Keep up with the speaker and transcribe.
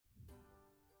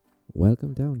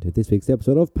Welcome down to this week's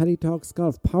episode of Paddy Talks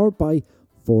Golf, powered by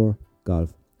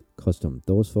 4Golf Custom.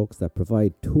 Those folks that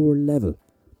provide tour level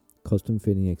custom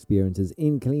fitting experiences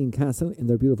in Killeen Castle in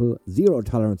their beautiful zero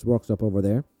tolerance workshop over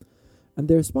there. And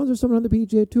they're sponsors someone on the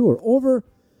PGA Tour. Over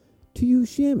to you,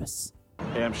 Seamus.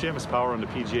 Hey, I'm Seamus Power on the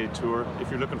PGA Tour. If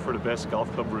you're looking for the best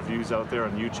golf club reviews out there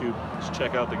on YouTube, just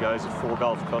check out the guys at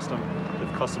 4Golf Custom.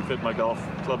 They've custom fit my golf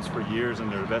clubs for years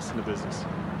and they're the best in the business.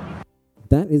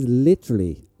 That is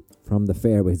literally from the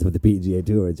fairways of the PGA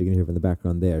Tour, as you can hear from the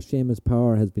background there. Seamus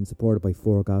Power has been supported by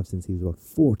 4Golf since he was about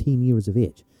 14 years of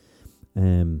age.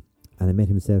 And I met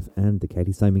himself and the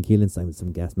caddy Simon Keelan, Simon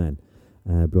some gas man,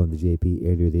 brought the JP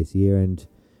earlier this year, and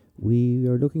we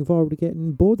are looking forward to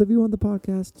getting both of you on the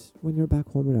podcast when you're back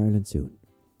home in Ireland soon.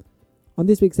 On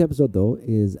this week's episode, though,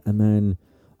 is a man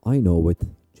I know with,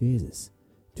 Jesus,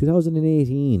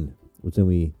 2018 was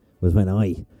when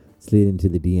I slid into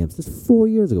the DMs. That's 4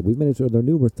 years ago. We've met each other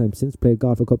numerous times since, played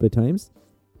golf a couple of times.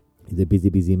 He's a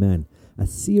busy man, a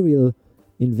serial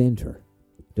inventor.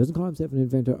 He doesn't call himself an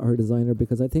inventor or a designer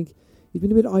because I think he's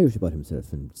been a bit Irish about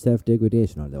himself and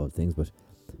self-degradation and all those things, but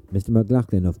Mr.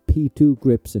 McLaughlin of P2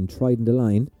 Grips and Trident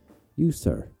Line, you,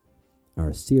 sir, are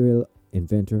a serial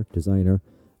inventor, designer,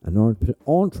 an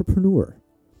entrepreneur,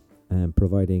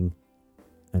 providing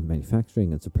and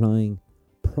manufacturing and supplying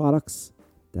products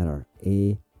that are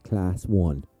Class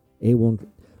 1. A1,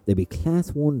 they'd be Class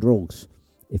 1 drugs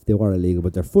if they were illegal,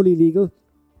 but they're fully legal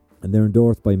and they're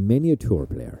endorsed by many a tour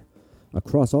player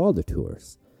across all the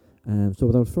tours. So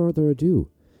without further ado,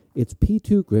 it's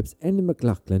P2 Grips, Enda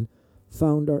McLaughlin,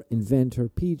 founder, inventor,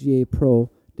 PGA pro,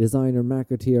 designer,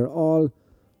 marketeer, all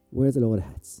wears a load of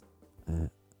hats. And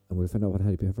we'll find out what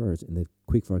hat he prefers in the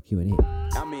quickfire Q&A.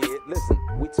 I mean, listen,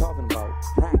 we talking about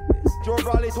practice. Joe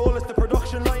Bradley told us the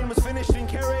production line was finished in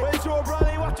Kerry. Well, Joe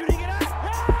Bradley, what do you think of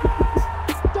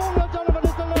that? Donald Donovan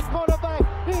is the left corner back.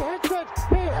 He hits it.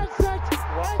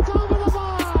 It's over the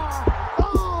bar.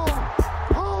 Oh,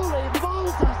 holy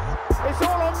Moses. It's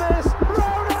all on this.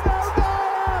 Round and out there.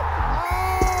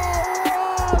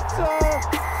 Oh, what a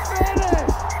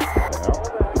finish.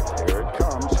 Well, here it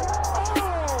comes.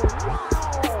 Oh, wow.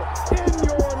 In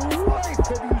your life,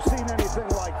 have you seen anything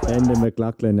like that? Enda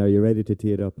McLaughlin, are you ready to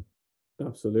tee it up?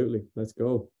 Absolutely. Let's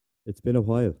go. It's been a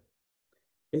while.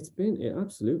 It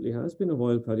absolutely has been a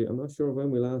while, Paddy. I'm not sure when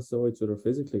we last saw each other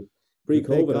physically.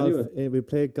 Pre-COVID, anyway. We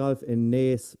played golf in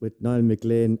Naas with Niall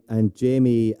McLean and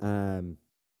Jamie, the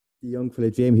young fella,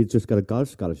 Jamie, he's just got a golf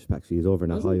scholarship, actually. He's over in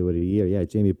Hollywood a year. Yeah,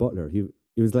 Jamie Butler. He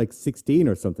was like 16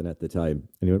 or something at the time,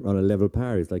 and he went on a level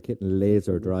par. He's like hitting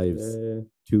laser drives,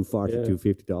 240,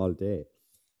 250 all day.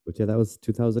 But yeah, that was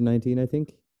 2019, I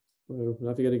think. Well, we'll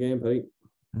have to get a game, Paddy.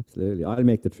 Absolutely. I'll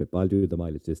make the trip. I'll do the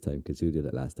mileage this time because you did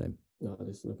it last time. No,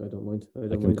 listen, look, I don't mind. I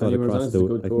can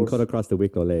cut across the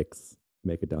Wicklow Lakes,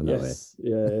 make it down that way. Yes,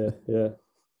 yeah.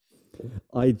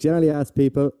 I generally ask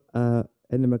people, Enda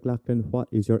McLaughlin, what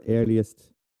is your earliest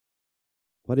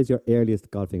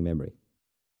golfing memory?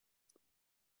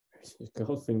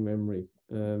 Golfing memory.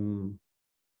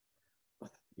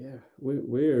 Yeah,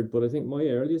 weird, but I think my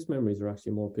earliest memories are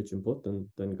actually more pitch and putt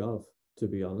than golf, to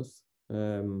be honest.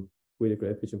 We had a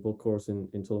great pitch and putt course in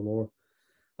Tullamore,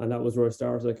 and that was where I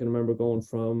started. I can remember going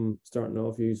from starting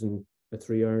off using a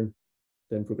 3-iron,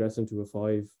 then progressing to a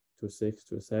 5, to a 6,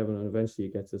 to a 7, and eventually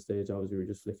you get to the stage, obviously, you're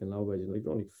just flicking low wedges, like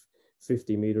only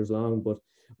 50 meters long. But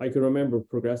I can remember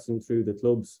progressing through the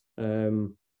clubs. I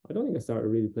don't think I started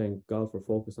really playing golf or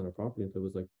focus on it properly until I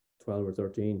was like 12 or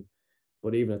 13.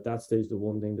 But even at that stage, the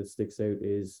one thing that sticks out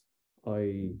is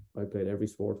I played every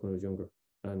sport when I was younger,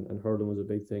 and hurling was a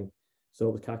big thing. So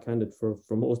I was cack-handed for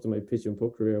most of my pitch and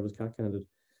putt career. I was cack-handed.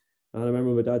 And I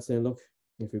remember my dad saying, look,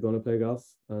 if you're going to play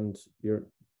golf I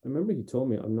remember he told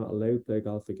me I'm not allowed to play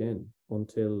golf again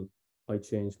until I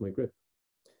change my grip.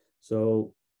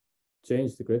 So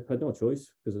changed the grip, had no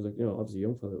choice because I was like, obviously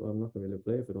young fella, I'm not going to be able to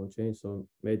play if I don't change. So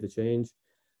I made the change,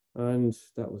 and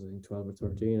that was I think 12 or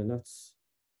 13. And that's,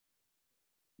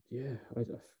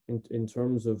 in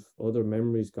terms of other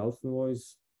memories golfing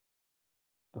wise,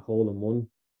 a hole in one.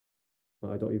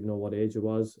 I don't even know what age it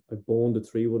was. I boned the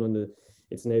 3-wood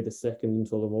it's now the second in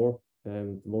Tullamore.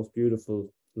 The most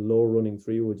beautiful low running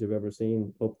 3-wood you've ever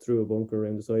seen, up through a bunker,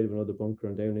 around the side of another bunker,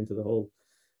 and down into the hole.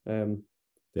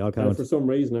 They all count. For some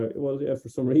reason I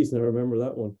remember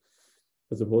that one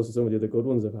as opposed to some of the other good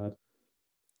ones I've had.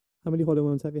 How many hole in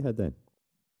ones have you had then?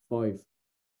 5.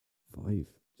 5.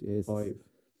 Jeez. 5.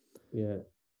 Yeah.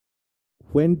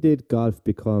 When did golf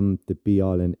become the be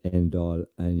all and end all,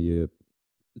 and you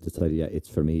decided, it's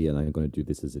for me and I'm going to do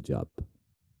this as a job?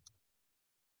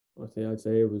 I'd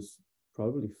say it was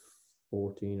probably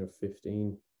 14 or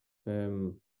 15.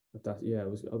 at that. Yeah, I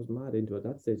was mad into it. At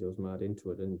that stage, I was mad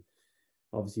into it, and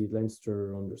obviously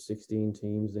Leinster under 16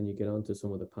 teams. Then you get onto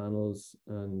some of the panels,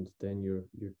 and then you're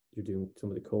doing some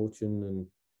of the coaching, and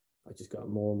I just got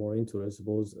more and more into it. I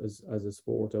suppose as a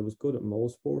sport, I was good at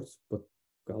most sports, but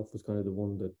golf was kind of the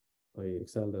one that I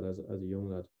excelled at as a young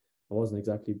lad. I wasn't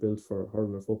exactly built for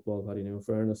hurling or football, Paddy, now in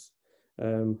fairness.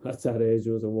 At that age,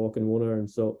 I was a walking one iron.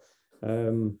 So,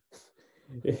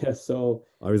 yeah, so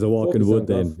I was a walking focus on wood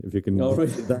then, golf. if you can. Oh,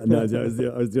 right. No, I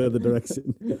was the other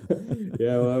direction.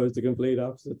 Yeah, well, I was the complete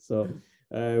opposite. So,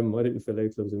 I didn't fill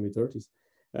out clubs in my 30s.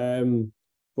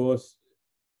 But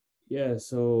yeah,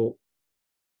 so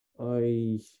what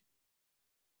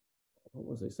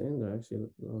was I saying there? Actually,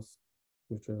 lost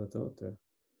my trail of thought there.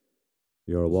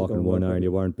 You're a This is walking going one well, iron. Paddy.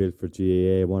 You weren't built for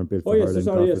GAA. Weren't built for Oh, yeah, so hurling.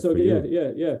 sorry, yeah, Golf was so for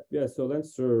yeah, you. yeah. So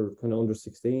Leinster kind of under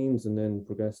 16s, and then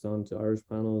progressed on to Irish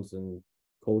panels and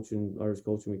Irish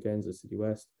coaching weekends at City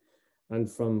West. And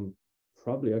from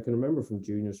probably, I can remember from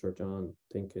junior cert on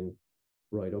thinking,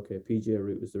 right, okay, PGA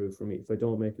route is the route for me. If I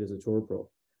don't make it as a tour pro,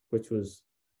 which was,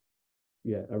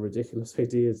 yeah, a ridiculous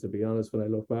idea, to be honest, when I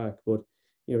look back. But,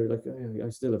 you know, like, I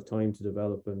still have time to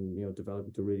develop and, you know, develop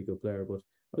into a really good player. But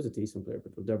I was a decent player,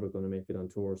 but I was never going to make it on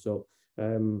tour. So,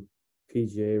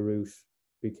 PGA route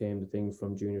became the thing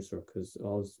from junior cert, because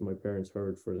all my parents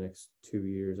heard for the next 2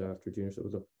 years after junior cert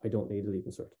was, look, I don't need a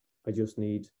leaving cert. I just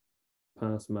need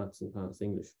pass maths and pass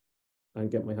English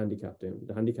and get my handicap down.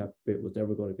 The handicap bit was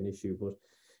never going to be an issue, but,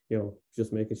 you know,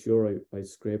 just making sure I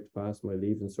scraped past my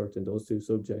leaving cert in those two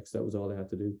subjects, that was all I had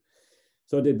to do.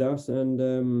 So I did that,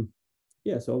 and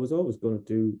yeah, so I was always going to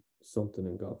do something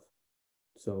in golf.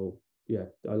 So yeah,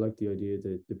 I like the idea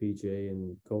that the PGA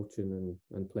and coaching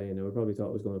and playing. I probably thought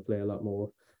I was going to play a lot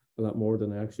more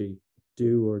than I actually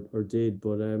do or did.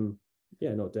 But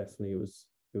yeah, no, definitely it was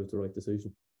the right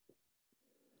decision.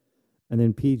 And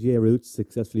then PGA routes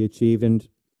successfully achieved. And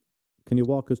can you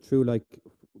walk us through, like,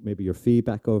 maybe your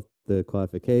feedback of the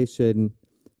qualification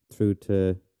through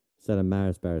to selling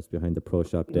Mars bars behind the pro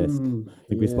shop desk? I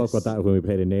think we spoke about that when we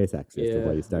played in Nace, actually, as to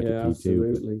why you started yeah, P2.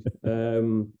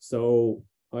 absolutely. So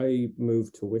I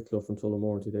moved to Wicklow from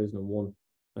Tullamore in 2001.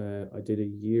 I did a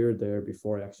year there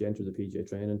before I actually entered the PGA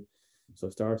training. So I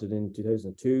started in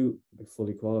 2002. I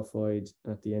fully qualified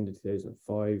at the end of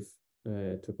 2005.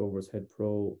 Took over as head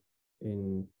pro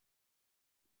in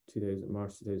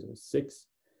March 2006.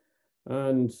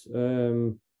 And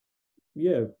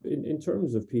yeah, in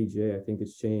terms of PGA, I think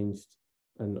it's changed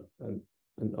an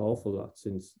awful lot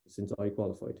since I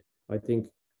qualified. I think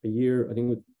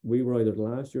we were either the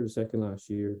last year or the second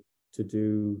last year to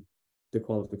do the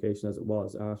qualification as it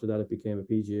was. After that, it became a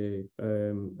PGA,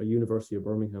 a University of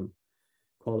Birmingham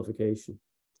qualification.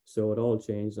 So it all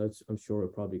changed. I'm sure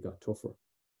it probably got tougher.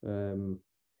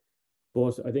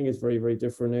 But I think it's very, very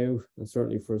different now, and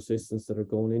certainly for assistants that are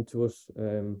going into it.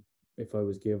 If I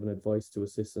was giving advice to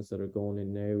assistants that are going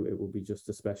in now, it would be just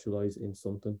to specialize in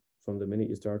something from the minute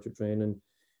you start your training.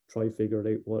 Try figure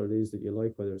out what it is that you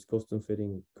like, whether it's custom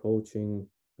fitting, coaching,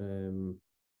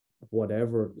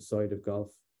 whatever side of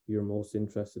golf you're most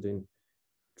interested in.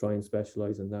 Try and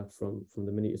specialize in that from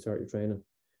the minute you start your training.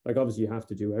 Like, obviously you have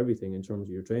to do everything in terms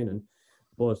of your training,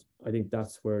 but I think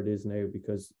that's where it is now,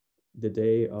 because the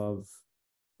day of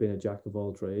being a jack of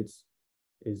all trades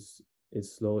is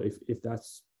slow. If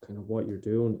that's kind of what you're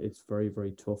doing, it's very,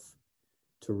 very tough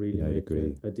to really make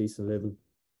a decent living.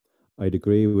 I'd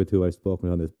agree with who I've spoken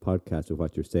on this podcast with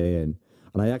what you're saying.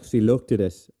 And I actually looked at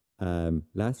it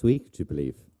last week, would you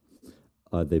believe,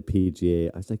 the PGA.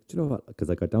 I was like, do you know what? Because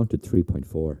I got down to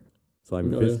 3.4. So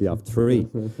I'm officially off 3,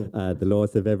 the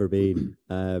lowest I've ever been.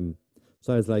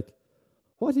 So I was like,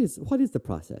 what is the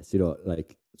process? You know,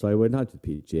 like, so I went out to the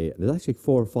PGA. There's actually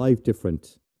 4 or 5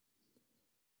 different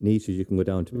niches you can go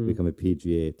down to become a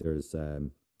PGA. There's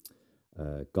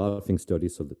golfing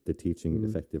studies, so the teaching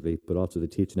effectively, but also the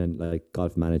teaching and like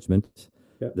golf management.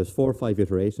 Yeah. There's 4 or 5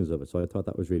 iterations of it, so I thought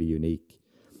that was really unique.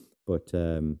 But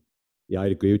yeah,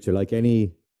 I'd agree with you. Like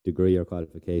any degree or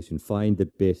qualification, find the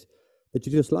bit that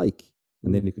you just like,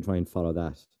 and then you can try and follow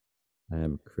that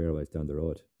career-wise down the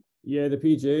road. Yeah, the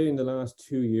PGA in the last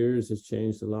 2 years has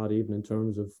changed a lot, even in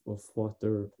terms of what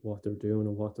they're doing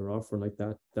and what they're offering. Like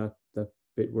that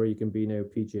bit where you can be now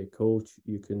PGA coach,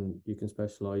 you can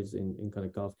specialize in kind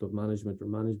of golf club management or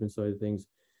management side of things.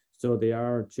 So they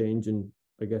are changing,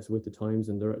 I guess, with the times,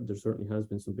 and there certainly has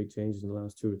been some big changes in the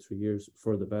last 2 or 3 years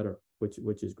for the better,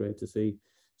 which is great to see.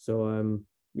 So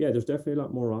yeah, there's definitely a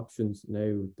lot more options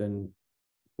now than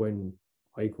when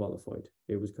I qualified.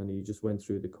 It was kind of, you just went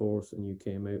through the course and you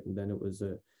came out, and then it was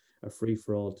a free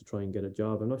for all to try and get a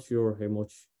job. I'm not sure how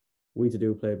much we had to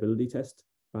do a playability test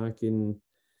back in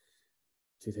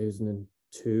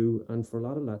 2002, and for a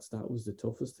lot of lads, that was the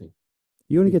toughest thing.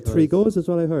 You only get 3 Because- goals, is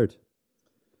what I heard.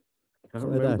 Can't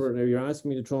Something like that. remember. Now you're asking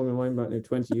me to throw my mind back now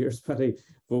 20 years, Paddy.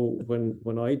 But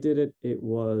when I did it,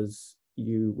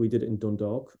 we did it in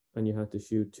Dundalk, and you had to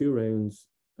shoot 2 rounds.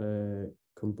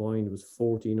 Combined was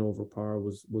 14 over par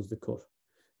was the cut.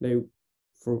 Now,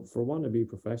 for wannabe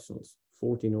professionals,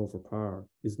 14 over par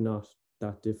is not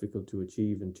that difficult to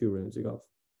achieve in 2 rounds of golf.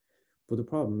 But the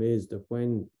problem is that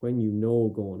when you know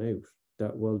going out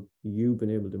that, well, you've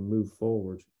been able to move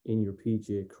forward in your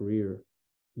PGA career,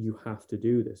 you have to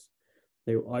do this.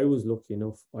 Now, I was lucky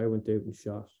enough, I went out and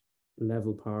shot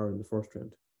level par in the first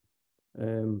round.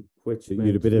 Which You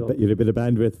had a bit of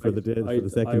bandwidth for the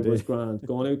second I day. was grand.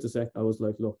 Going out to second, I was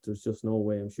like, look, there's just no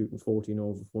way I'm shooting 14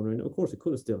 over for 1 round. Of course, it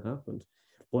could have still happened,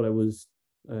 but I was,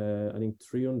 I think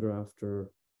 3 under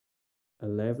after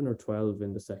 11 or 12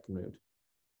 in the second round.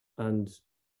 And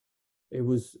it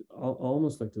was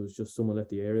almost like there was just someone let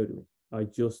the air out of me. I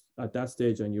just, at that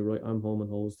stage, and you're right, I'm home and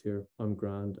hosed here, I'm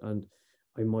grand. And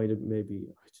I might have maybe,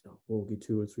 I don't know, bogey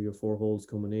 2 or 3 or 4 holes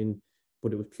coming in,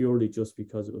 but it was purely just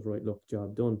because it was right, look,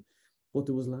 job done. But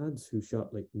there was lads who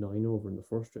shot like 9 over in the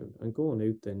first round, and going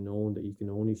out then knowing that you can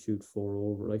only shoot 4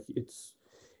 over, like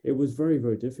it was very,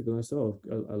 very difficult. I saw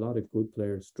a lot of good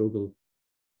players struggle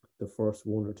the first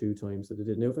 1 or 2 times that they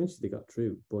did. Now eventually they got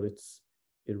through, but it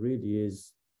really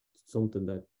is something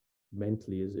that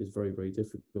mentally is very, very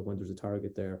difficult when there's a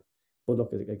target there. But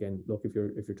look, again,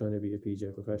 if you're trying to be a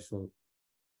PGA professional,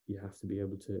 you have to be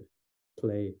able to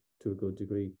play to a good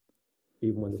degree,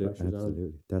 even when the pressure's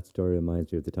on. That story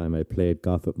reminds me of the time I played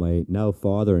golf with my now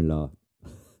father-in-law.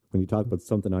 When you talk about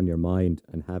something on your mind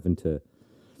and having to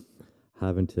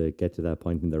get to that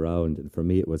point in the round, and for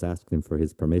me it was asking him for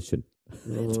his permission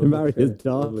to marry his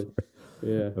daughter. Lovely.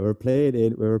 Yeah. We were playing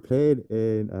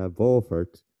in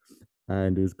Beaufort,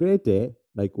 and it was a great day,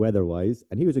 like weather-wise,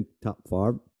 and he was in top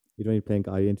form. He'd only playing.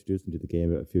 I introduced him to the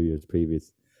game a few years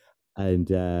previous, and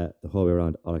the whole way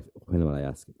around, when will I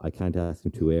ask him? I can't ask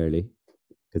him too early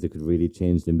because it could really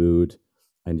change the mood.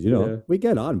 And we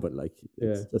get on, but like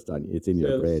it's just on. It's in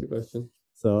your brain.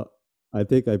 So I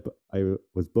think I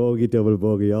was bogey, double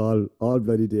bogey all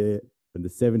bloody day. And the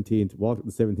 17th, walked up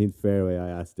the 17th fairway, I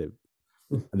asked him,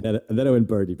 and then I went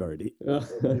birdie. He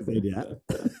said, yeah.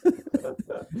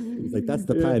 He's like, that's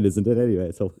the plan, isn't it?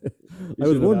 Anyway, so I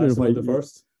was wondering why the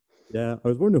first. Yeah, I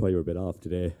was wondering why you were a bit off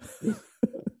today.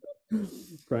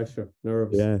 Pressure,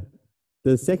 nerves. Yeah.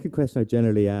 The second question I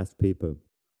generally ask people,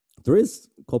 there is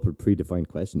a couple of predefined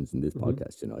questions in this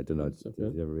podcast. I don't know if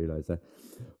you ever realize that.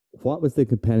 What was the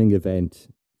compelling event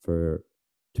to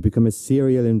become a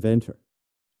serial inventor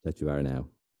that you are now?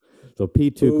 So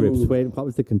P2 grips, what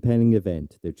was the compelling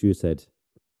event that you said,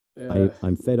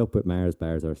 I'm fed up with Mars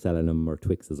bars or selling them or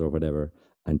Twixes or whatever,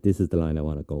 and this is the line I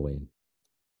want to go in?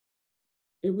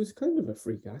 It was kind of a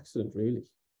freak accident, really.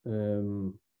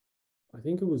 I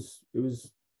think it was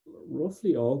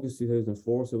roughly August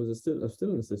 2004, so I was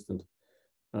still an assistant,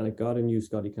 and I got a new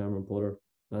Scotty Cameron putter,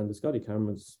 and the Scotty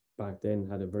Camerons back then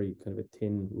had a very kind of a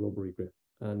thin rubbery grip,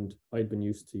 and I'd been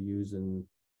used to using,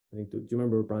 I think, do you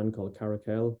remember a brand called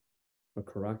Caracal or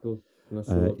Caracal? I'm not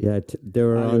sure. They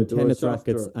were on tennis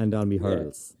rackets and on me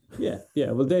hurls. Yeah.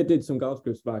 Well, they did some golf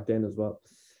grips back then as well,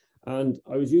 and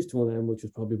I was used to one of them, which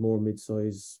was probably more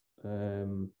mid-size,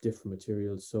 different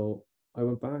materials. So I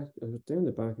was down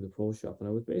the back of the pro shop, and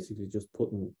I was basically just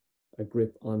putting a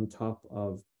grip on top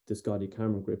of the Scotty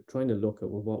Cameron grip, trying to look at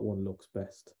what one looks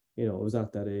best. I was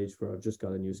at that age where I've just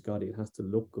got a new Scotty. It has to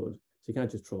look good, so you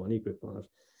can't just throw any grip on it.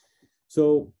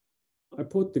 So I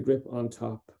put the grip on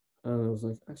top, and I was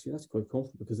like, actually, that's quite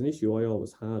comfortable, because an issue I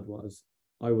always had was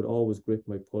I would always grip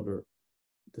my putter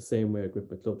the same way I grip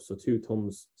my club. So 2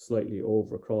 thumbs slightly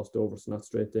crossed over, so not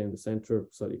straight down the center,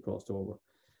 slightly crossed over.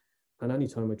 And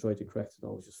anytime I tried to correct it, I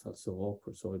always just felt so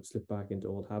awkward. So I'd slip back into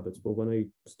old habits. But when I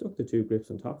stuck the 2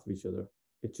 grips on top of each other,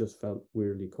 it just felt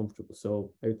weirdly comfortable.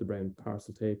 So out the brown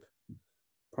parcel tape,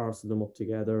 parceled them up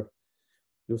together.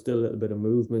 There was still a little bit of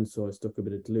movement, so I stuck a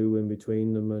bit of glue in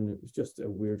between them, and it was just a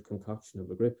weird concoction of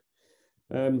a grip.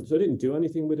 So I didn't do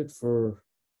anything with it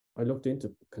I looked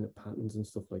into kind of patents and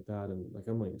stuff like that, and like,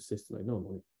 I'm my assistant, I know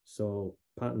money. So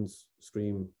patents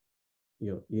scream,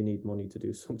 you need money to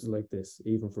do something like this,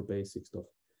 even for basic stuff.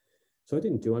 So I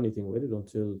didn't do anything with it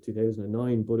until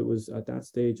 2009, but it was at that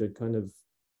stage I'd kind of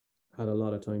had a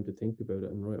lot of time to think about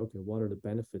it and okay, what are the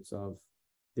benefits of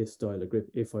this style of grip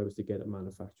if I was to get it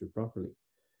manufactured properly?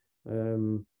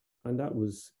 And that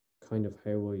was kind of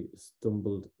how I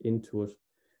stumbled into it.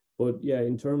 But yeah,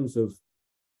 in terms of,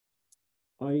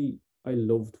 I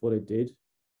loved what I did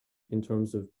in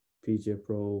terms of PGA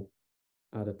Pro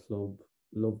at a club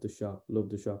loved the shop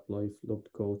life, loved the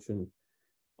coach, and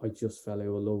I just fell out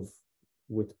of love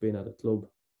with being at a club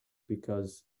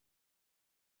because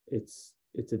it's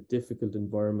a difficult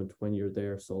environment when you're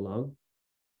there so long.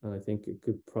 And I think it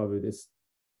could probably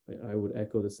I would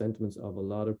echo the sentiments of a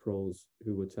lot of pros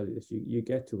who would tell you this. You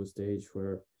get to a stage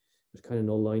where there's kind of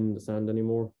no line in the sand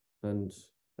anymore. And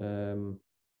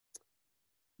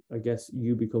I guess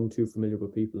you become too familiar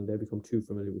with people and they become too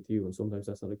familiar with you. And sometimes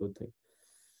that's not a good thing.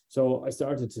 So I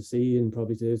started to see in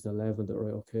probably 2011 that,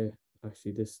 right, okay,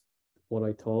 actually what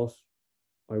I thought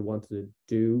I wanted to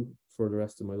do for the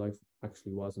rest of my life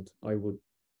actually wasn't.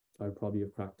 I'd probably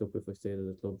have cracked up if I stayed at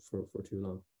the club for too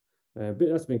long. But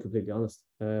that's been completely honest.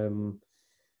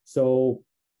 So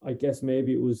I guess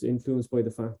maybe it was influenced by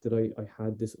the fact that I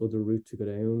had this other route to go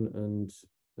down, and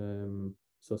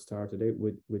so started out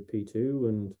with P2,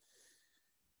 and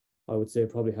I would say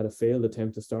probably had a failed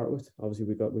attempt to start with. Obviously,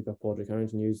 we got Padraig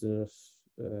Harrington using it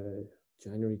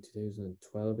January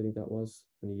 2012, I think that was,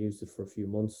 and he used it for a few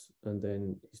months, and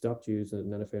then he stopped using it.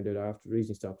 And then I found out after the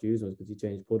reason he stopped using it was because he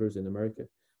changed putters in America,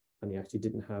 and he actually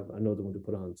didn't have another one to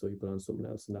put on, so he put on something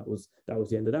else, and that was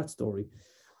the end of that story.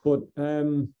 But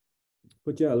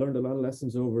yeah, I learned a lot of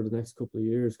lessons over the next couple of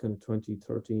years, kind of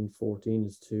 2013, 14,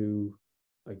 as to,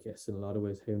 I guess, in a lot of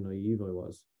ways, how naive I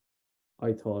was.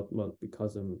 I thought, well,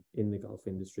 because I'm in the golf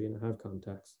industry and I have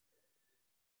contacts,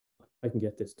 I can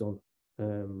get this done.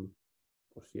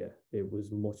 But yeah, it was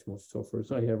much, much tougher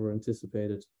than I ever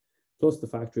anticipated. Plus the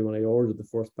factory, when I ordered the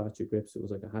first batch of grips, it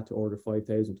was like I had to order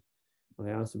 5,000. And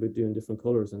I asked about doing different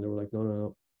colors, and they were like,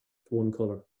 no, one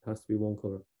color. It has to be one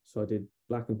color. So I did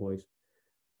black and white.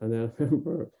 And then I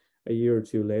remember a year or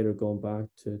two later going back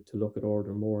to look at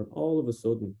order more, and all of a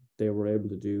sudden they were able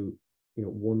to do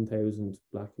 1,000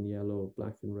 black and yellow,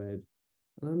 black and red,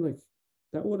 and I'm like,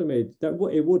 it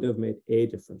would have made a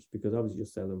difference, because obviously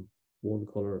just selling one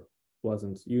color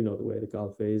wasn't, the way the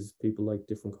golf is. People like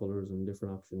different colors and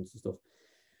different options and stuff.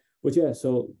 But yeah,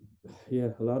 so yeah,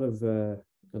 a lot of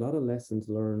lessons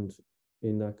learned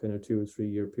in that kind of 2 or 3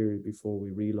 year period before we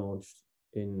relaunched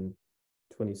in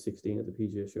 2016 at the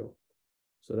PGA show.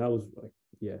 So that was like,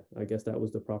 yeah, I guess that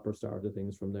was the proper start of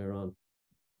things from there on.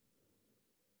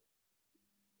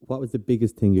 What was the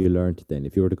biggest thing you learned then?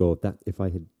 If you were to go, if I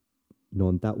had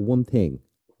known that one thing,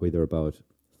 whether about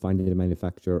finding a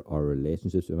manufacturer or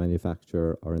relationships with a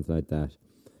manufacturer or anything like that,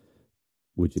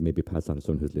 would you maybe pass on to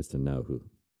someone who's listening now?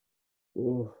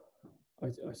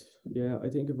 I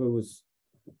think if I was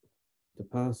to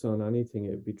pass on anything,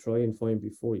 it'd be try and find,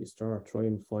 before you start, try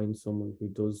and find someone who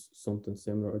does something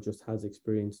similar or just has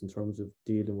experience in terms of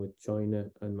dealing with China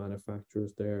and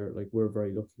manufacturers there. Like, we're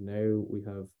very lucky now. We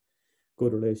have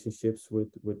good relationships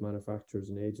with manufacturers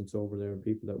and agents over there, and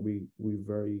people that we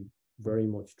very, very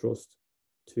much trust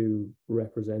to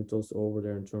represent us over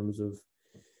there in terms of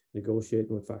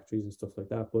negotiating with factories and stuff like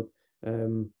that. But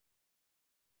the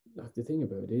thing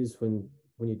about it is, when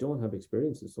you don't have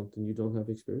experience in something, you don't have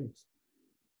experience.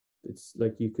 It's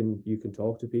like you can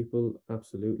talk to people,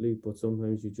 absolutely, but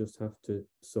sometimes you just have to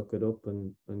suck it up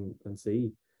and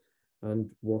see and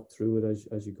work through it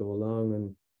as you go along.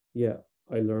 And yeah,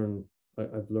 I've learned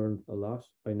a lot.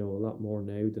 I know a lot more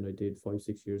now than I did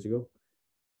 5-6 years ago.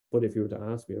 But if you were to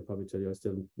ask me, I'd probably tell you I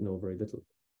still know very little.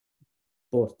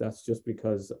 But that's just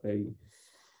because I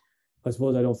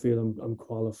suppose I don't feel I'm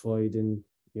qualified in,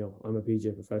 I'm a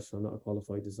PGA professional. I'm not a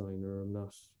qualified designer. I'm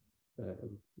not,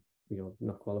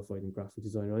 not qualified in graphic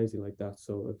design or anything like that.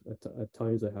 So at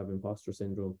times I have imposter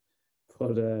syndrome.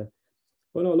 But no,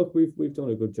 look, we've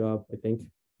done a good job, I think.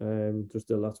 There's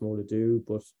still lots more to do,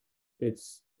 but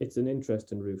it's an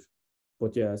interesting route.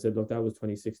 But yeah, I said, look, that was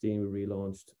 2016. We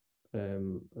relaunched.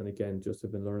 And again, just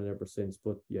have been learning ever since.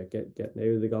 But yeah, getting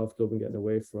out of the golf club and getting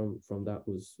away from that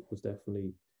was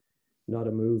definitely not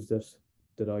a move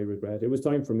that I regret. It was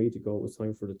time for me to go. It was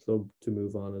time for the club to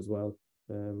move on as well.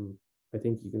 I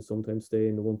think you can sometimes stay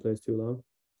in the one place too long.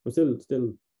 I'm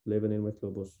still living in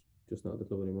Wicklow, but just not the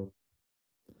club anymore.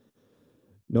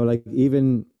 No, like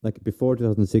even like before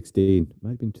 2016,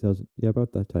 might have been 2000, yeah,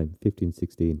 about that time, 15,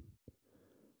 16.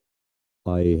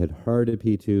 I had heard of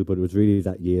P2, but it was really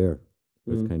that year.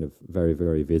 It was kind of very,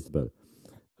 very visible.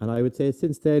 And I would say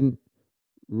since then,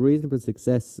 reasonable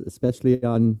success, especially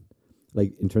on,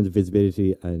 like, in terms of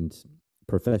visibility and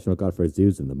professional golfers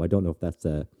using them. I don't know if that's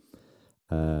a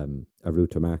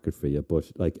route to market for you,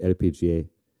 but like LPGA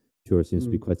Tour seems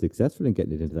to be quite successful in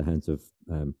getting it into the hands of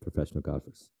professional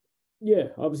golfers. Yeah,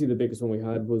 obviously the biggest one we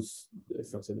had was,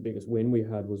 if not say the biggest win we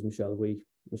had, was Michelle Wee.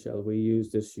 Michelle Wee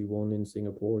used this. She won in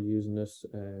Singapore using this.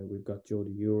 We've got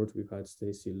Jodie Ewart. We've had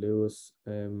Stacey Lewis.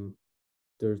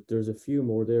 there's a few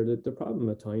more there. The problem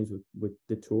at times with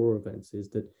the tour events is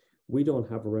that we don't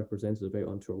have a representative out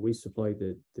on tour. We supply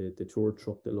the tour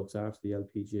truck that looks after the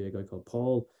LPGA, a guy called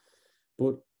Paul,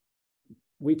 but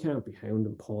we can't be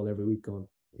hounding Paul every week going,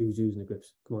 who's using the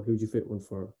grips? Come on, who'd you fit one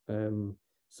for?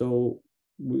 So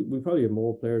we probably have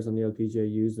more players on the LPGA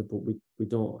use it, but we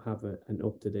don't have an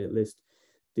up-to-date list.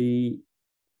 The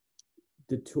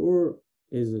tour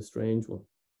is a strange one,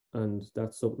 and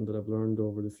that's something that I've learned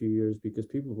over the few years, because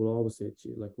people will always say to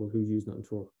you, like, well, who's using it on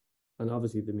tour? And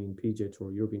obviously they mean PGA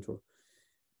Tour, European Tour.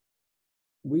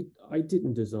 I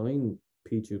didn't design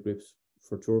P2 grips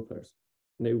for tour players.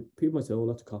 Now, people might say, oh,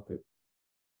 that's a cop-out.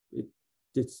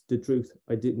 It's the truth.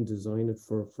 I didn't design it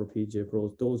for PGA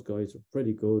pros. Those guys are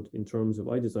pretty good in terms of,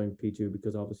 I designed P2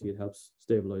 because obviously it helps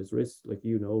stabilize wrists. Like,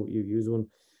 you use one.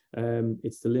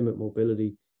 It's to limit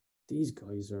mobility. These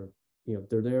guys are,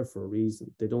 they're there for a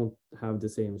reason. They don't have the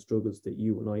same struggles that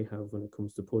you and I have when it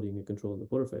comes to putting and controlling the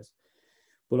putter face.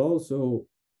 But also,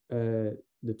 the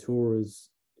tour is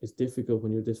difficult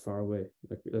when you're this far away.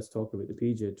 Like, let's talk about the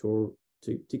PGA Tour.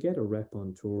 To get a rep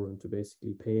on tour and to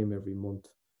basically pay him every month.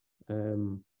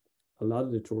 A lot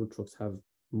of the tour trucks have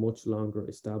much longer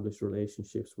established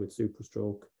relationships with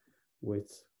Superstroke,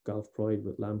 with Golf Pride,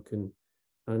 with Lamkin,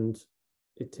 and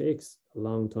it takes a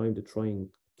long time to try and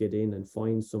get in and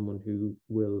find someone who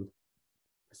will,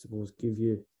 I suppose, give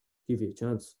you a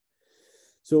chance.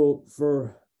 So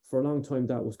for a long time,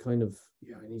 that was kind of,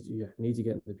 I need to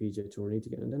get in the PGA Tour,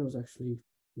 and then it was actually,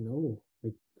 no,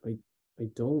 I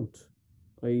don't.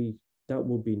 That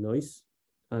would be nice,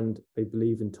 and I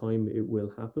believe in time it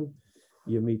will happen.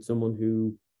 You meet someone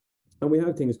who, and we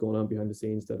have things going on behind the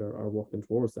scenes that are working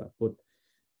towards that, but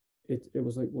it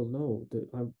was like, well, no,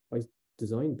 I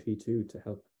designed P2 to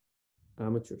help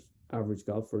amateurs, average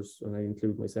golfers, and I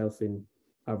include myself in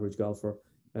average golfer.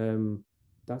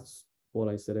 That's what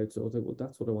I set out. So I was like, well,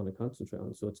 that's what I want to concentrate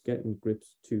on. So it's getting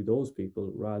grips to those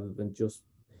people rather than just,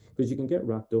 because you can get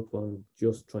wrapped up on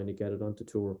just trying to get it onto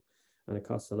tour, and it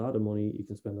costs a lot of money. You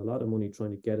can spend a lot of money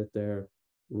trying to get it there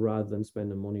rather than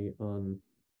spending money on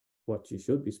what you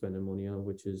should be spending money on,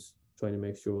 which is trying to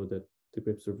make sure that the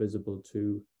grips are visible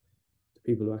to the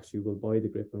people who actually will buy the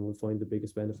grip and will find the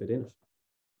biggest benefit in it.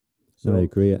 So I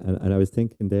agree. And I was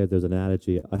thinking there's an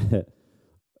analogy.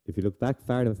 If you look back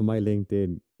far enough on my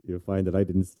LinkedIn, you'll find that I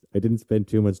didn't spend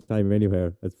too much time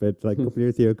anywhere. I spent like a couple of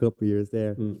years here, a couple of years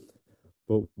there.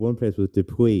 But one place was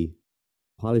Dupuy,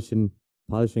 polishing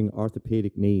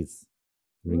orthopedic knees.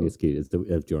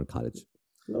 During college.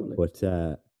 Lovely. But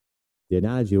the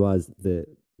analogy was when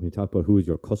you talk about who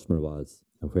your customer was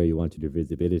and where you wanted your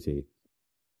visibility,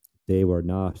 they were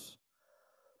not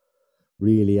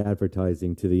really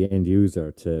advertising to the end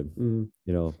user, to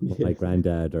my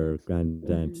granddad or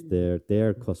grandaunt.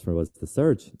 Their customer was the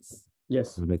surgeons.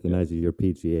 Yes. Like the analogy, your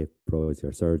PGA pro is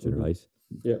your surgeon, right?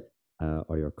 Yeah.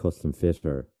 Or your custom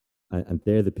fitter. And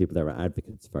they're the people that were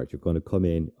advocates for it. You're going to come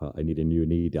in, I need a new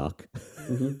knee, doc.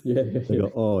 Yeah.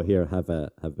 Go, oh, here, have a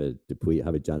Dupuy,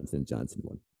 have a Johnson & Johnson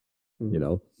one.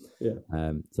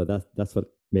 Yeah. So that's what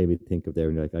made me think of there.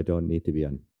 And like, I don't need to be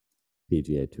on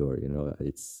PGA Tour.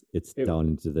 It's down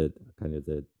into the kind of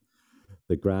the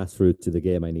grassroots of the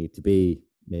game I need to be.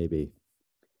 Maybe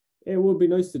it would be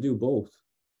nice to do both,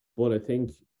 but I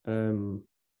think I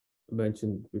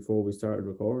mentioned before we started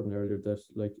recording earlier that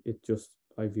like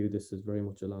I view this as very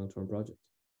much a long-term project.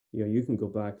 You can go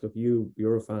back. Look,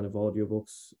 you're a fan of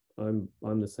audiobooks. I'm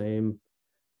the same.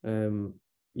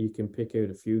 You can pick out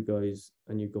a few guys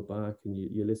and you go back and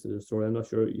you listen to the story. I'm not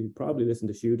sure, you probably listen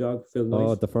to Shoe Dog, Phil Knight.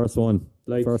 Oh, the first one.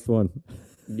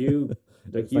 You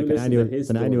it's you like listen to his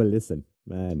an story. annual listen,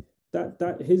 man.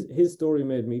 That his story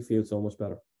made me feel so much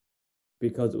better,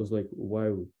 because it was like,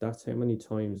 wow, that's how many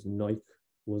times Nike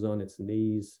was on its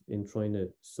knees in trying to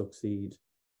succeed,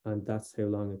 and that's how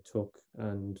long it took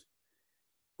and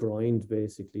grind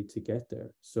basically to get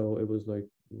there. So it was like,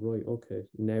 right, okay,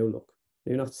 now look.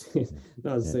 You're not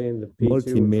saying the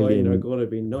P2 are going to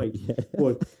be Nike,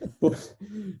 but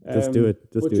just do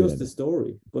it. Just the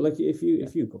story. But like if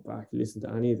you go back, listen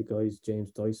to any of the guys, James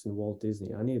Dyson, Walt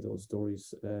Disney, any of those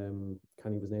stories, can't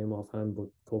even his name offhand, but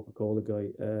Coca-Cola guy,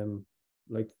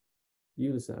 like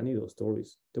you listen to any of those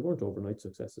stories, they weren't overnight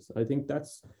successes. I think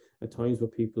that's at times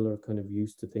what people are kind of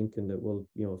used to thinking, that, well,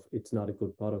 if it's not a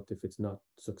good product, if it's not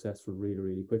successful really,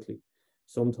 really quickly.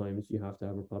 Sometimes you have to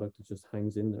have a product that just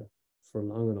hangs in there for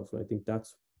long enough. And I think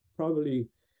that's probably,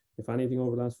 if anything,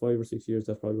 over the last 5 or 6 years,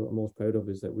 that's probably what I'm most proud of,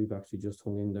 is that we've actually just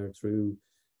hung in there through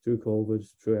COVID,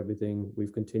 through everything.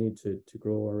 We've continued to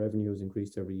grow. Our revenue has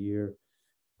increased every year,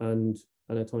 and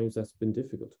at times that's been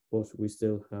difficult, but we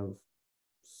still have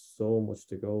so much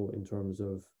to go in terms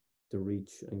of the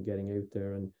reach and getting out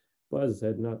there. And but as I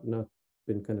said, not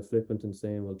been kind of flippant and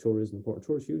saying, well, tour isn't important.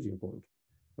 Tour is hugely important.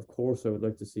 Of course, I would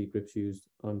like to see grips used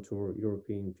on tour,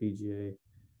 European, PGA,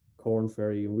 Corn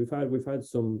Ferry, and we've had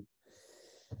some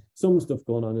stuff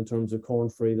going on in terms of Corn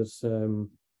Ferry that's with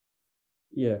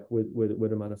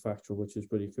a manufacturer, which is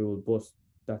pretty cool, but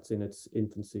that's in its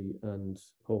infancy, and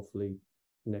hopefully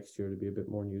next year there'll be a bit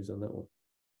more news on that one.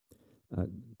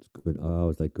 It's good. I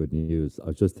always like good news. I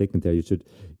was just thinking there, you should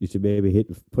maybe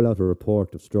pull out a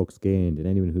report of strokes gained, and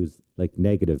anyone who's like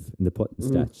negative in the putting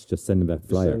stats, just send them that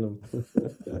flyer.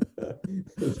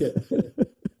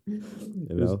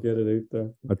 Just get it out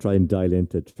there. Or try and dial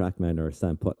into TrackMan or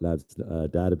Sam Putt Labs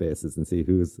databases and see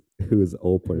who's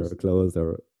open or closed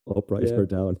or upright or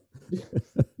down.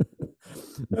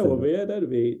 That'd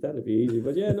be easy.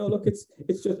 But yeah, no, look, it's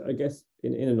just, I guess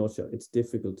in a nutshell, it's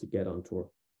difficult to get on tour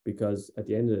because at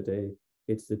the end of the day,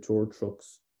 it's the tour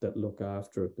trucks that look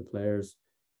after the players.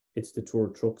 It's the tour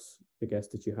trucks, I guess,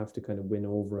 that you have to kind of win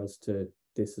over as to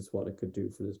this is what it could do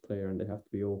for this player, and they have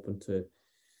to be open to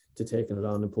taking it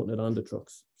on and putting it on the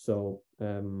trucks. So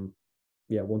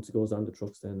once it goes on the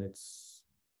trucks, then it's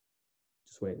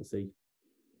just wait and see.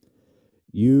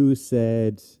 You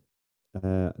said,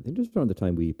 I think just around the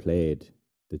time we played,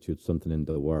 that you had something in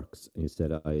the works, and you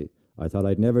said, I thought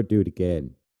I'd never do it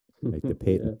again, like the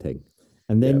patent thing.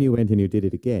 And then you went and you did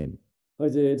it again. I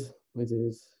did. I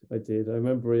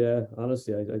remember,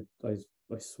 honestly, I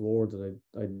swore that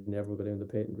I'd never go down the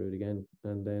patent route again.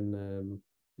 And then,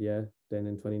 then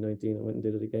in 2019, I went and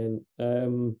did it again.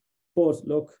 But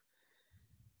look,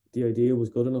 the idea was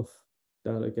good enough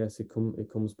that I guess it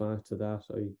comes back to that.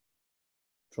 I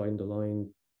trying the line,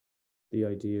 the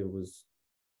idea was,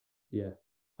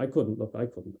 I couldn't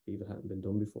believe it hadn't been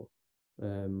done before.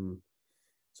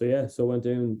 So I went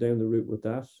down the route with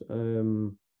that.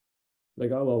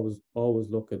 Like I'll always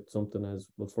look at something as,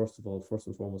 well, first and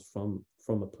foremost from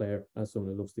a player, as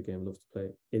someone who loves the game, loves to play,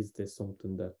 is this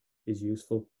something that is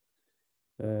useful?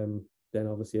 Then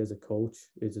obviously as a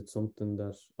coach, is it something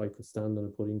that I could stand on a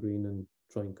putting green and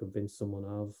try and convince someone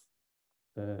of?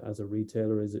 As a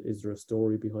retailer, is there a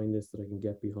story behind this that I can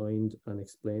get behind and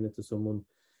explain it to someone?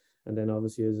 And then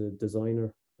obviously as a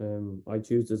designer, I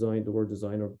choose the word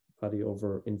designer, Paddy,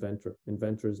 over inventor.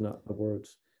 Inventor is not a word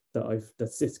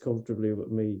that sits comfortably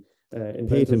with me.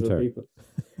 Inventors are people.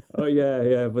 Oh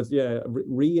yeah, but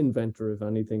reinventor if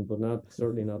anything, but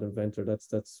certainly not inventor. That's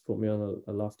put me on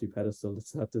a lofty pedestal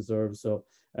that's not deserved. So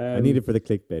I need it for the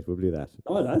clickbait. We'll do that.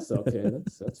 Oh, that's okay.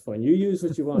 That's fine. You use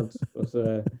what you want,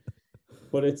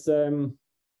 but it's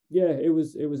it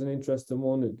was an interesting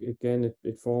one.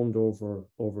 It formed over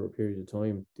a period of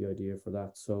time, the idea for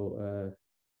that. So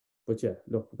but yeah,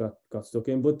 look, we got stuck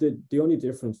in. But the only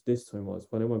difference this time was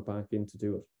when I went back in to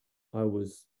do it, I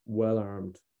was well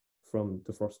armed from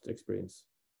the first experience.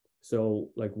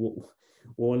 So like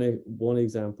one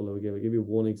example I'll give you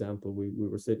one example. We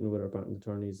were sitting with our patent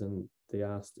attorneys and they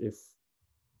asked if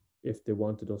they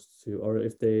wanted us to, or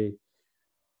if they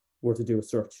were to do a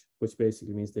search, which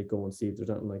basically means they go and see if there's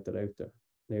anything like that out there.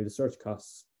 Now the search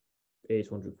costs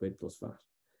 800 quid plus VAT.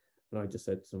 And I just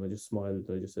said to him, I just smiled,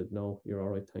 and I just said, no, you're all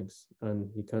right, thanks. And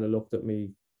he kind of looked at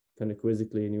me kind of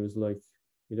quizzically and he was like,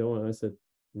 you don't want? I said,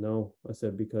 no. I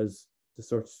said, because the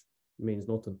search means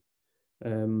nothing.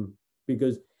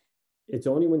 Because it's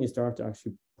only when you start to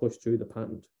actually push through the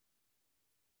patent,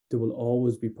 there will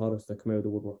always be products that come out of the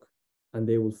woodwork and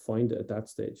they will find it at that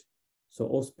stage. So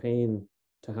us paying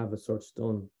to have a search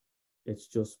done, it's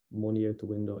just money out the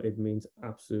window. It means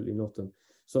absolutely nothing.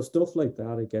 So stuff like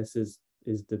that, I guess, is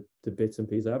the bits and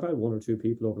pieces. I've had one or two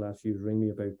people over the last few years ring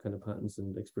me about kind of patents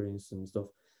and experience and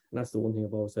stuff. And that's the one thing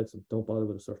I've always said to them, don't bother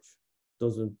with a search.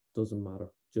 Doesn't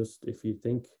matter. Just if you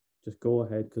think, just go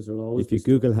ahead, because there'll always if you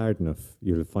Google hard enough,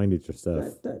 you'll find it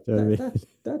yourself.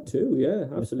 That too, yeah,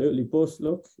 absolutely. But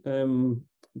look,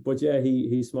 but yeah,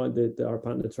 he smiled. Our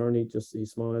patent attorney he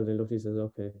smiled and looked. He says,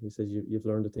 "Okay." He says, "You've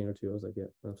learned a thing or two." I was like, "Yeah,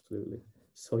 absolutely."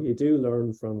 So you do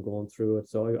learn from going through it.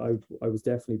 So I was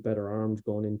definitely better armed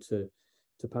going into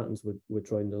patents with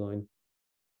trying the line.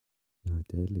 Oh,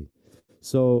 deadly.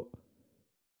 So,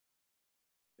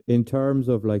 in terms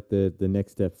of like the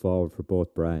next step forward for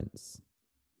both brands,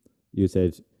 you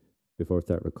said before we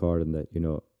start recording that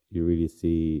you really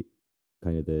see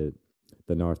kind of the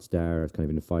North Star kind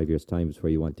of in 5 years' time is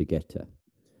where you want to get to.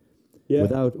 Yeah.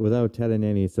 Without telling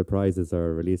any surprises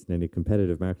or releasing any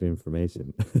competitive marketing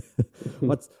information,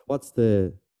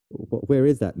 where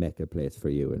is that mecca place for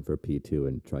you and for P2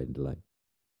 and Trident Line?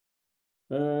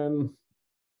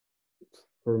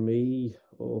 For me,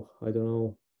 I don't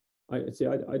know. I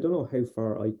don't know how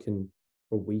far I can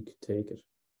or we could take it.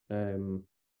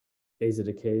 Is it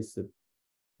a case that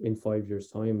in 5 years'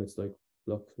 time it's like,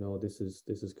 look, no, this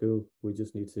is cool. We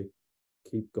just need to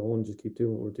keep going, just keep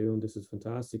doing what we're doing. This is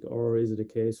fantastic. Or is it a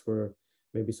case where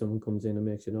maybe someone comes in and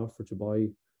makes you an offer to buy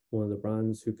one of the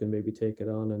brands who can maybe take it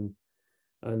on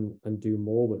and do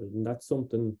more with it? And that's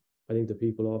something I think that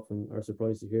people often are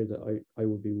surprised to hear, that I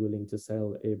would be willing to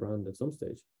sell a brand at some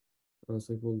stage. And it's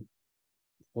like, well,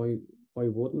 why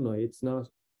wouldn't I? It's not,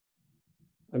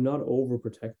 I'm not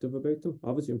overprotective about them.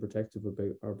 Obviously, I'm protective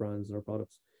about our brands and our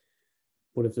products.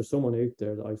 But if there's someone out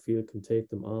there that I feel can take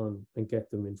them on and get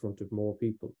them in front of more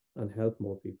people and help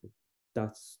more people,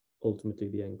 that's ultimately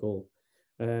the end goal.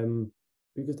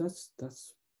 Because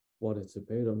that's what it's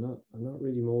about. I'm not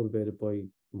really motivated by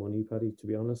money, Paddy, to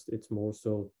be honest. It's more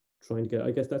so trying to get,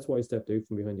 I guess that's why I stepped out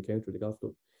from behind the counter at the golf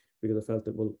club, because I felt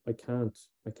that, well, I can't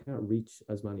reach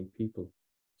as many people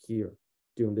here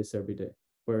doing this every day.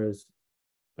 Whereas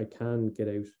I can get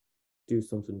out, do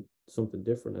something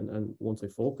different, and once I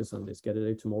focus on this, get it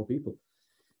out to more people.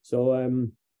 So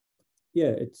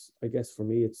yeah, it's, I guess for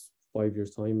me, it's 5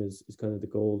 years time is kind of the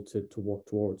goal to work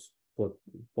towards. But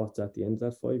what's at the end of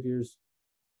that 5 years,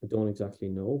 I don't exactly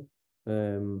know.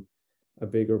 A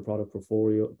bigger product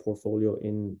portfolio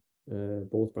in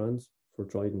both brands for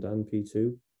Trident and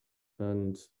P2,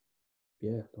 and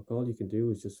yeah, look, all you can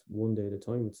do is just one day at a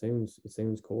time. It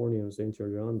sounds corny, and I was saying to you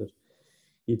earlier on that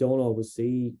you don't always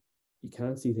see, you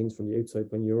can't see things from the outside.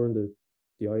 When you're in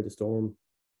the eye of the storm,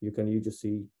 you just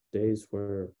see days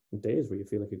where you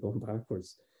feel like you're going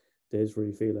backwards, days where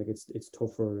you feel like it's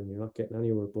tougher and you're not getting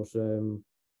anywhere. But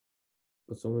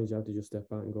sometimes you have to just step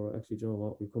back and go, actually, do you know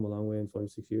what? We've come a long way in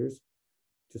 5-6 years.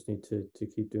 Just need to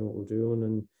keep doing what we're doing.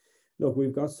 And look,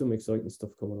 we've got some exciting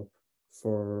stuff coming up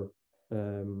for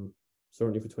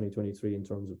certainly for 2023 in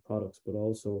terms of products, but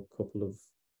also a couple of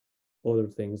other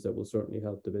things that will certainly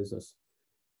help the business.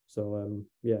 So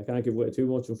yeah, I can't give away too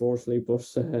much, unfortunately, but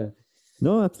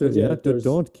no, absolutely. yeah,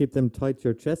 Don't keep them tight to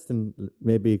your chest, and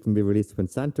maybe it can be released when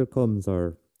Santa comes,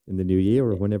 or in the new year,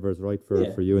 or whenever it's right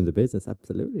for you in the business.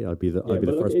 Absolutely, I'll be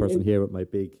the first person here with my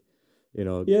big,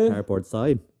 cardboard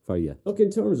sign for you. Look, in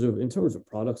terms of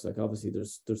products, like obviously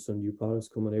there's some new products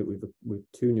coming out. We've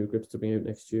 2 new grips to bring out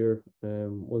next year.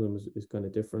 One of them is kind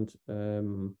of different.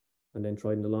 And then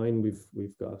Trident the line,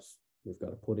 we've got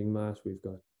a pudding mat, we've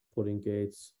got pudding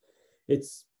gates.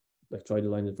 It's like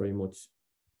Trident line is very much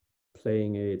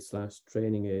playing aid /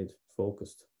 training aid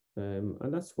focused.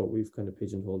 And that's what we've kind of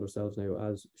pigeonholed ourselves now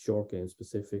as, short game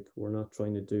specific. We're not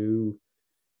trying to do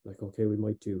like, okay, we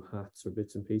might do hats or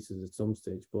bits and pieces at some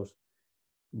stage, but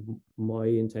my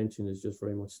intention is just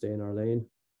very much stay in our lane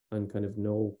and kind of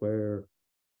know where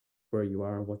you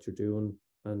are and what you're doing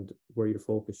and where your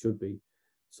focus should be.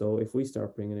 So if we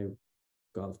start bringing out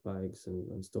golf bags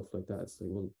and stuff like that, it's like,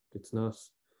 well, it's not.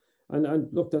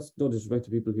 And look, that's no disrespect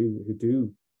to people who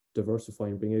do diversify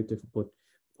and bring out different, but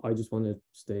I just want to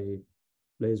stay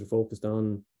laser focused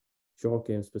on short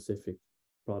game specific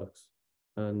products.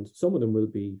 And some of them will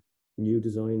be new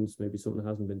designs, maybe something that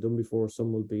hasn't been done before.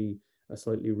 Some will be a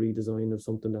slightly redesign of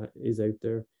something that is out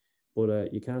there.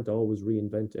 But you can't always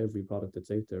reinvent every product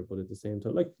that's out there. But at the same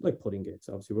time, like pudding gates,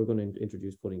 obviously we're going to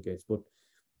introduce pudding gates, but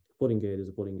pudding gate is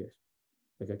a pudding gate.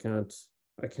 Like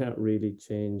I can't really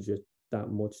change it that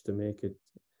much to make it.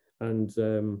 And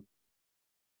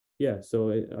yeah,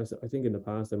 so I think in the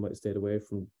past I might have stayed away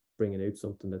from bringing out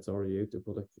something that's already out there.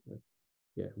 But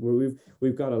yeah,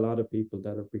 we've got a lot of people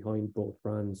that are behind both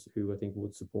brands who I think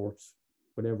would support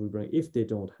whatever we bring. If they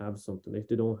don't have something, if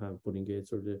they don't have pudding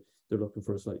gates, or they're looking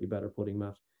for a slightly better pudding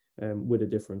mat, with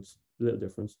a little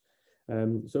difference.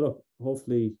 So look,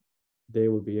 hopefully they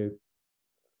will be out,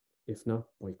 if not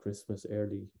by Christmas,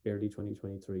 early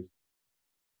 2023.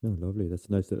 Oh, lovely. That's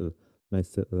a nice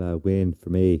little win for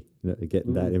me,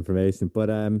 getting that information. But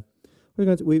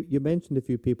you mentioned a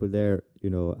few people there,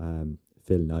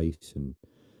 Phil Knight and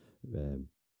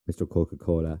Mr.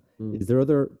 Coca-Cola. Is there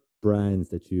other brands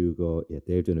that you go, yeah,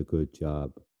 they're doing a good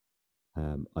job?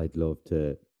 I'd love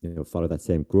to, follow that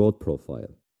same growth profile,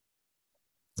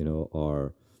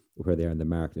 or where they are in the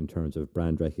market in terms of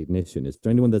brand recognition. Is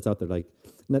there anyone that's out there, like,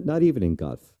 not even in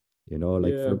golf,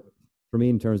 for me,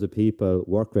 in terms of people,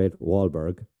 work rate,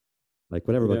 Wahlberg, like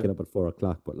whatever about getting up at 4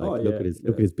 o'clock, but like look at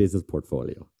his business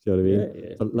portfolio. Do you know what I mean?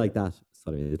 Yeah. So, like that.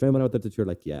 So, is there anyone out there that you're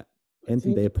like, yeah,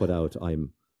 anything they put out, I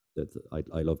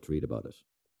love to read about it.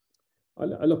 I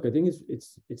think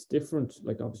it's different.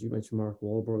 Like obviously you mentioned Mark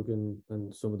Wahlberg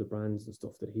and some of the brands and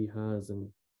stuff that he has, and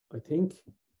I think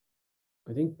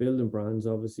building brands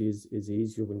obviously is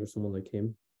easier when you're someone like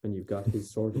him, and you've got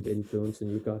his sort of influence,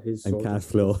 and you've got his And sort cash of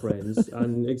flow. friends,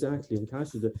 and exactly, and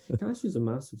cash is a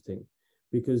massive thing,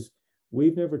 because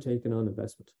we've never taken on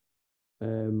investment,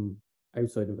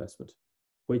 outside investment,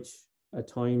 which at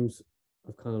times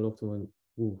I've kind of looked and went,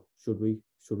 "Ooh, should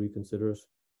we consider it?"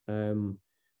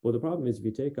 But the problem is, if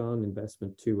you take on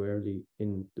investment too early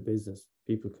in the business,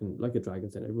 people can, like a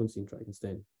Dragon's Den. Everyone's seen Dragon's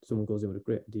Den. Someone goes in with a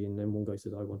great idea, and then one guy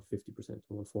says, "I want 50%,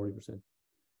 I want 40%,"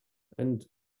 and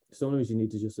sometimes you need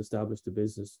to just establish the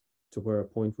business to where a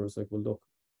point where it's like, well, look,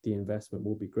 the investment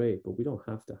will be great, but we don't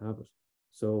have to have it.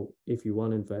 So if you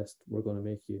want to invest, we're going to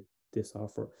make you this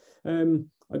offer.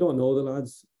 I don't know the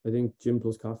lads. I think Gym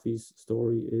Plus Coffee's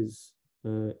story is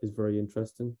very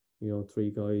interesting. You know,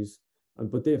 three guys,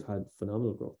 but they've had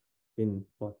phenomenal growth in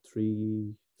what, 3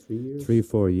 years?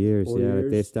 3-4 years, 4 yeah. Like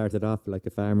they years. started off like a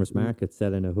farmer's market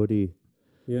selling a hoodie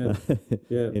Yeah,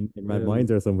 yeah. in Red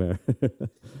Mines or somewhere. But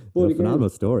A again, phenomenal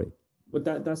story. But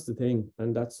that's the thing,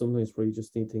 and that's sometimes where you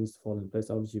just need things to fall into place.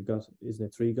 Obviously, you've got, isn't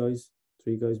it, three guys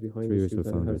behind Three us who original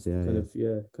kind of founders, have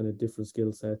yeah, kind of different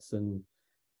skill sets, and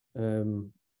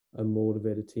a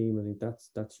motivated team. I think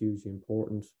that's hugely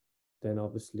important. Then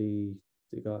obviously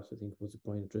they got, I think, was it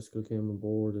Brian Driscoll came on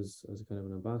board as a kind of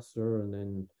an ambassador, and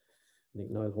then I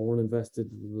think Niall Horan invested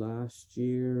last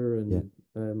year,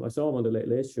 and I saw him on the Late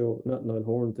Late Show. Not Niall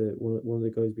Horan, one of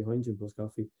the guys behind Gym Plus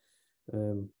Coffee,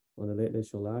 on the Late Late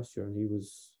Show last year, and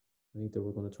I think they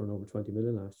were going to turn over 20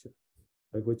 million last year,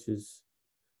 like, which is,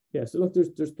 yeah. So look,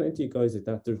 there's plenty of guys like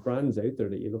that. There's brands out there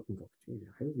that you look and go, "Gee,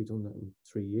 how have you done that in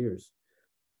 3 years?"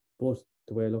 But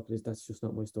the way I look at it is, that's just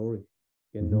not my story,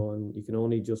 you know. And you can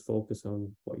only just focus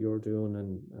on what you're doing,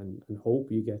 and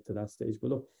hope you get to that stage.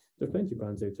 But look, there's plenty of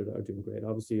brands out there that are doing great.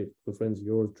 Obviously, good friends of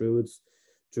yours,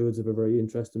 Druids have a very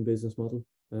interesting business model.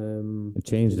 It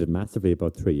changed it massively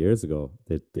about 3 years ago.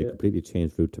 They completely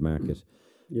changed route to market,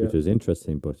 which was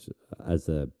interesting. But as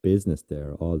a business,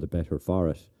 they're all the better for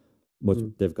it.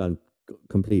 They've gone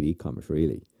complete e-commerce,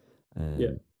 really.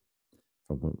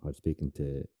 From when I was speaking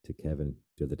to Kevin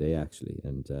the other day, actually,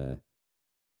 and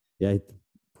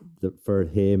for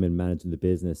him and managing the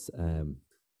business,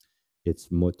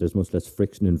 there's much less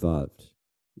friction involved.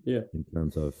 Yeah, in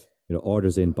terms of, you know,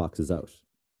 orders in, boxes out.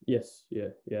 Yes,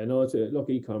 yeah. No, look,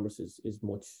 e-commerce is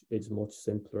much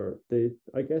simpler.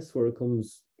 I guess where it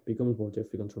becomes more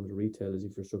difficult in terms of retail is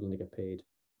if you're struggling to get paid.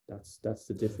 That's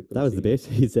the difficulty. That was the bit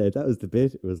he said. That was the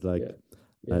bit. It was like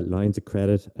lines of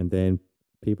credit, and then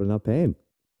people not paying.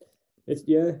 It's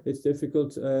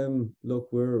difficult. Look,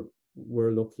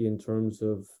 we're lucky in terms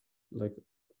of, like,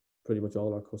 pretty much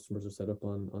all our customers are set up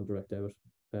on direct debit.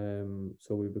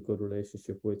 So we have a good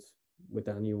relationship with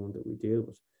anyone that we deal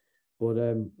with. But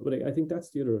I think that's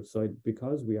the other side,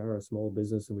 because we are a small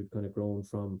business and we've kind of grown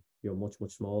from, you know, much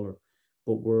smaller,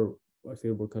 but I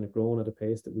feel we're kind of growing at a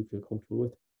pace that we feel comfortable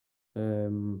with.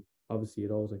 Obviously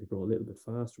you'd always like to grow a little bit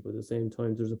faster, but at the same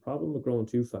time, there's a problem with growing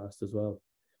too fast as well.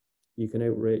 You can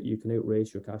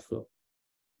outrace your cash flow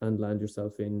and land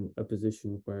yourself in a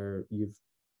position where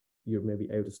you're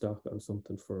maybe out of stock on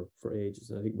something for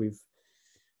ages. And I think we've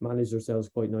managed ourselves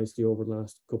quite nicely over the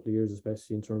last couple of years,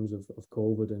 especially in terms of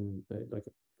COVID, and like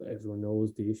everyone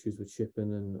knows the issues with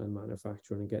shipping and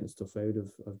manufacturing and getting stuff out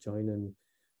of China, and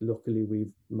luckily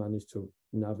we've managed to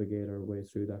navigate our way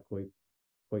through that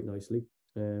quite nicely.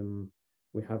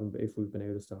 We haven't, if we've been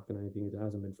out of stock on anything, it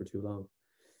hasn't been for too long.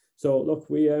 So look,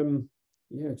 we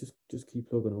just keep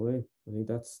plugging away. I think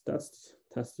that's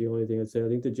the only thing I'd say. I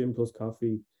think the Gym Plus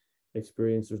Coffee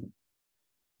experience,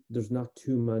 there's not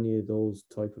too many of those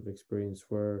type of experience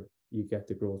where you get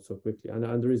the growth so quickly, and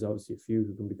there is obviously a few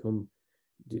who can become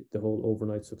the whole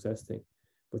overnight success thing,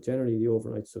 but generally the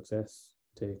overnight success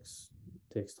takes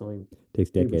time.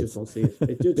 Takes decades. People just don't see it.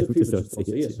 People just don't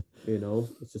see it. You know,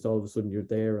 it's just all of a sudden you're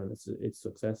there and it's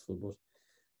successful, but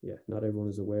yeah, not everyone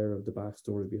is aware of the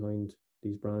backstory behind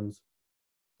these brands.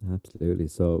 Absolutely.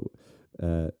 So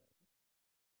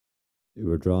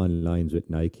we're drawing lines with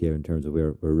Nike here in terms of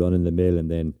we're running the mill,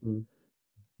 and then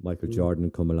Michael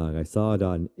Jordan come along. I saw it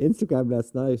on Instagram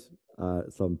last night,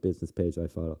 some business page I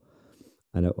follow,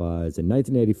 and it was in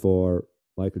 1984,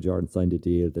 Michael Jordan signed a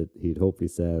deal that he'd hopefully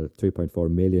sell $3.4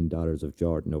 million of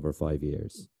Jordan over 5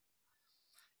 years.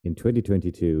 In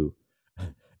 2022,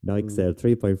 Nike sell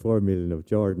 3.4 million of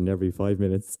Jordan every 5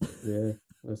 minutes. Yeah,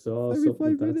 I saw every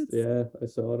 5 minutes. Yeah, I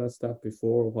saw that stat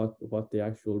before. What the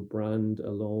actual brand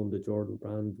alone, the Jordan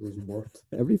brand, was worth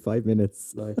every 5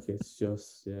 minutes. Like, it's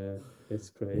just, it's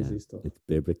crazy stuff. It's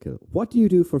biblical. What do you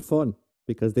do for fun?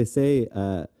 Because they say,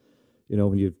 you know,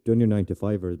 when you've done your 9 to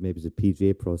 5, or maybe it's a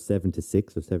PGA Pro 7 to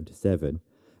 6 or 7 to 7,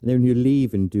 And then when you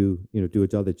leave and do a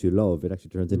job that you love, it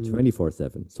actually turns into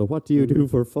 24/7. So what do you do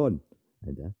for fun?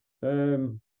 And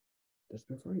there's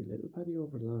been very little, Paddy,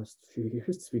 over the last few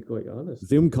years, to be quite honest.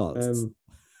 Zoom calls.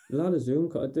 A lot of Zoom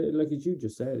calls. Like as you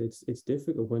just said, it's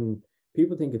difficult when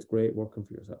people think it's great working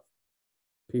for yourself.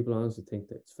 People honestly think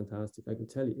that it's fantastic. I can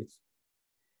tell you,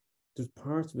 there's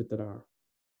parts of it that are,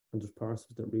 and there's parts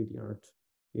of it that really aren't.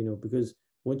 Because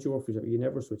once you work for yourself, you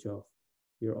never switch off.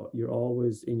 You're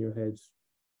always in your head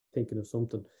thinking of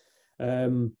something.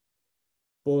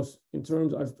 But in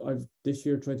terms, I've this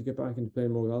year tried to get back into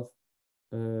playing more golf.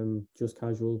 Just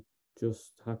casual,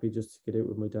 just happy just to get out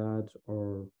with my dad,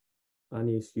 or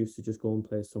any excuse to just go and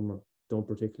play somewhere. Don't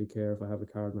particularly care if I have a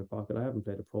card in my pocket. I haven't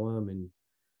played a Pro-Am I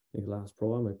think the last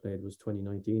Pro-Am I played was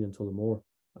 2019 in Tullamore.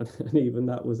 And even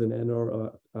that was an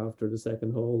NR after the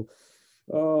second hole.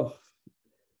 Oh,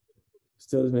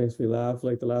 still makes me laugh.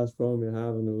 Like the last Pro-Am you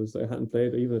have, and I hadn't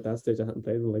played, even at that stage, I hadn't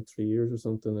played in like 3 years or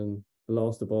something, and I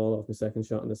lost the ball off my second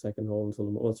shot in the second hole until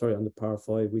on the par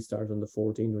 5. We started on the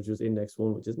 14, which was index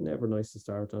 1, which is never nice to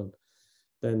start on.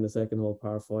 Then the second hole,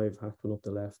 par 5, hacked one up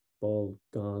the left, ball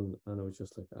gone, and I was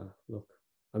just like, look,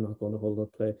 I'm not going to hold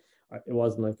up play. It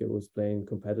wasn't like it was playing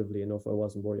competitively enough. I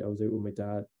wasn't worried. I was out with my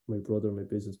dad, my brother, my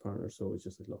business partner, so it was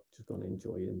just like, look, just going to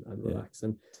enjoy and relax.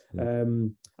 And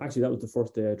actually, that was the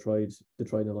first day I tried the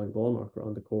Trident Line ball marker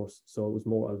on the course, so I was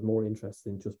more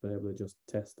interested in just being able to just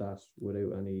test that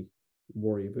without any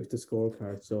worry about the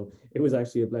scorecard. So it was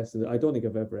actually a blessing. I don't think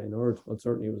I've ever NR'd. Well,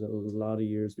 certainly it was a lot of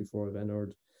years before I've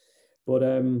NR'd. But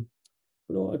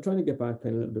no, I'm trying to get back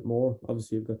playing a little bit more.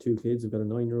 Obviously, I've got 2 kids. I've got a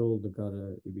 9-year-old. I've got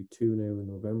it'll be 2 now in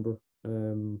November.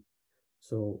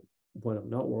 So when I'm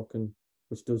not working,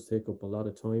 which does take up a lot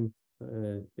of time,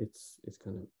 it's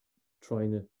kind of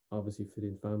trying to obviously fit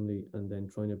in family and then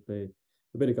trying to play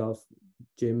a bit of golf.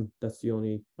 Gym, that's the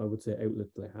only, I would say,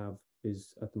 outlet that I have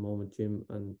is at the moment gym,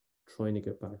 and trying to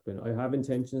get back playing. I have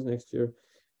intentions next year,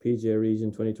 PGA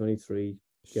Region 2023.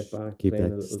 Get back. Keep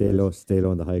that. Stay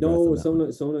low on the high grass. No,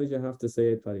 sometimes you have to say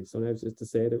it, Paddy. Sometimes it's to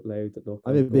say it out loud. That look,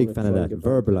 I'm a big fan of that.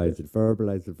 Verbalize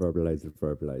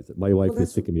it. My wife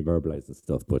is sick of me verbalizing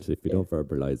stuff, but if you don't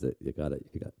verbalize it, you got it.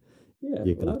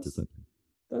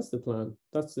 That's the plan.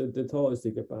 That's the thought, is to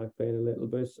get back playing a little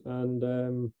bit,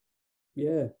 and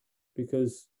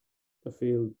because I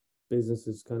feel business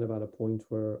is kind of at a point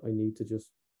where I need to just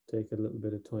take a little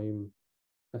bit of time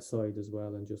aside as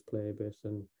well and just play a bit.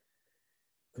 And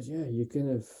because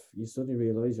you suddenly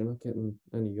realize you're not getting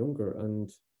any younger, and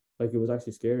like it was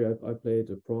actually scary. I played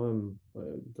a Pro-Am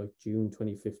like June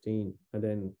 2015, and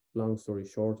then long story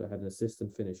short, I had an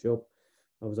assistant finish up.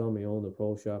 I was on my own, the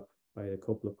pro shop. I had a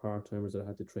couple of part-timers that I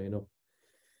had to train up.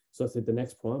 So I said the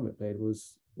next Pro-Am I played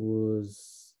was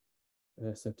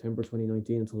September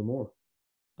 2019 in Tullamore,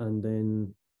 and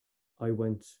then I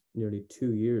went nearly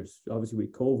 2 years. Obviously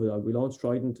with COVID, we launched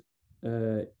Trident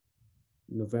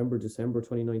November, December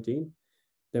 2019.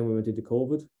 Then we went into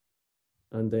COVID,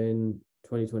 and then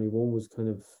 2021 was kind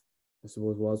of, I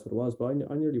suppose, was what it was.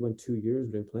 But I nearly went 2 years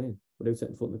without playing, without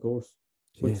setting foot in the course,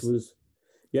 which was,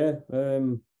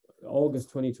 August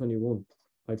 2021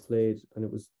 I played, and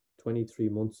it was 23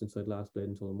 months since I'd last played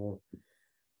in Tullamore.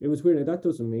 It was weird. Now, that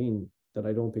doesn't mean that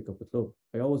I don't pick up a club.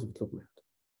 I always have a club in my hand.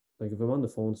 Like if I'm on the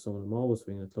phone to someone, I'm always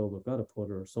swinging a club. I've got a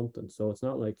putter or something. So it's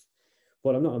not like,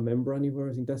 but I'm not a member anywhere.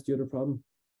 I think that's the other problem.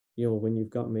 When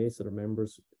you've got mates that are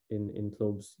members in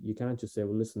clubs, you can't just say,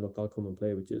 well, listen, look, I'll come and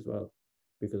play with you as well.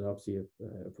 Because obviously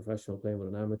a professional playing with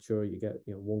an amateur, you get,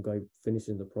 one guy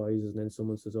finishing the prizes, and then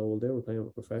someone says, oh, well, they were playing with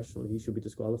a professional, he should be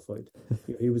disqualified.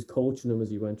 He was coaching them as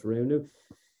he went around. Now,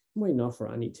 might not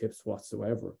offer any tips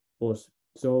whatsoever. But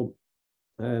so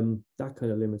that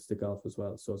kind of limits the golf as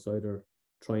well. So it's either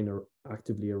trying to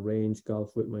actively arrange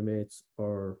golf with my mates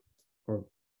or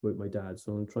with my dad.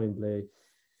 So I'm trying to play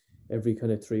every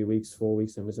kind of 3 weeks, 4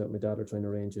 weeks, and my dad are trying to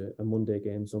arrange a Monday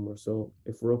game somewhere. So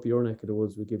if we're up your neck of the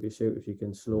woods, we'll give you a shout if you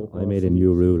can slow up. I made a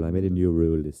new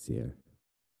rule this year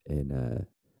in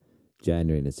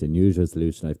January, and it's a New Year's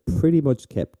resolution I've pretty much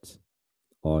kept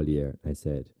all year. I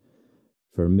said,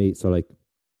 for me, so like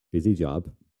busy job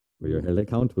where you're held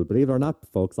accountable. Believe it or not,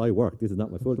 folks, I work. This is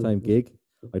not my full-time gig.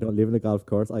 I don't live in a golf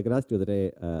course. I get asked the other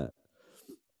day,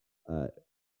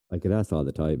 I get asked all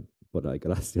the time, but I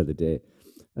got asked the other day,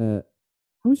 how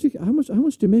much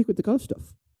do you make with the golf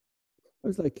stuff? I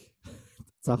was like,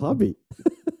 it's a hobby.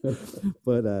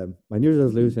 But my New Year's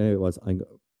resolution was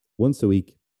once a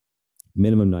week,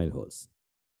 minimum 9 holes.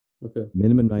 Okay.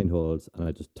 Minimum 9 holes, and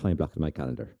I just time block in my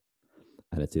calendar.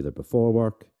 And it's either before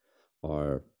work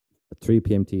or at 3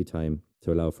 p.m. tea time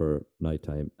to allow for night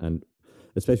time. And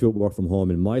especially with work from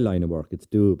home in my line of work, it's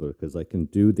doable because I can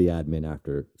do the admin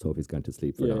after Sophie's gone to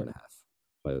sleep for an hour and a half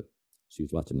while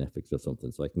she's watching Netflix or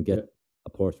something. So I can get a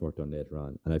portion work done later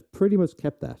on. And I've pretty much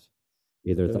kept that.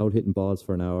 Either it's out hitting balls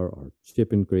for an hour or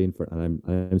chipping green for, and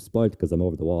I'm spoiled because I'm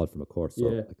over the wall from a course. So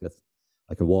I guess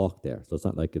I can walk there. So it's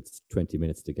not like it's 20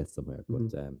 minutes to get somewhere.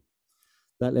 But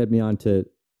that led me on to,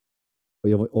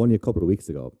 only a couple of weeks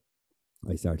ago,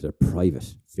 I started a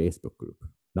private Facebook group.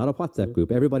 Not a WhatsApp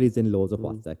group. Everybody's in loads of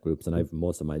WhatsApp groups, and I've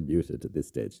most of mine muted at this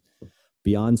stage.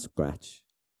 Beyond Scratch.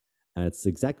 And it's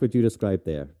exactly what you described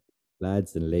there.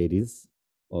 Lads and ladies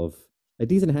of a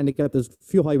decent handicap. There's a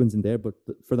few high ones in there, but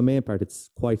for the main part, it's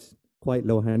quite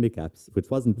low handicaps, which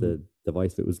wasn't the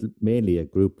device. It was mainly a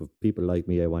group of people like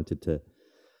me. I wanted to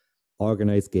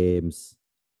organize games,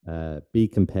 be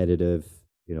competitive,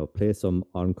 play some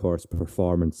on-course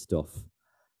performance stuff.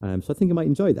 So I think you might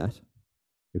enjoy that.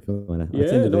 If you want to,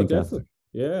 definitely. After.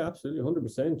 Yeah, absolutely,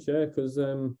 100%. Yeah, because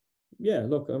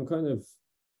look, I'm kind of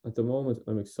at the moment.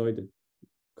 I'm excited,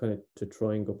 kind of to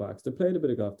try and go back. So I played a bit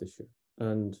of golf this year,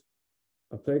 and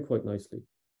I played quite nicely,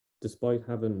 despite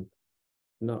having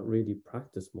not really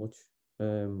practiced much.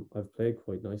 I've played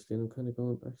quite nicely, and I'm kind of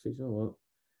going, actually, you know what?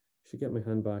 I should get my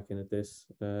hand back in at this.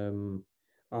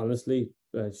 Honestly,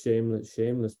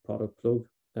 shameless product plug.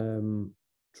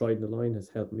 Trident Align has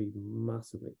helped me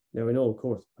massively. Now, I know, of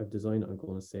course, I've designed it, I'm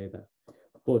going to say that.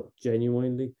 But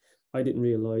genuinely, I didn't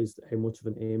realise how much of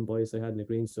an aim bias I had in the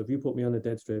green. So if you put me on a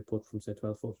dead straight putt from, say,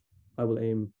 12 foot, I will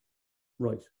aim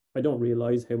right. I don't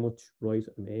realise how much right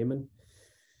I'm aiming.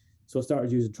 So I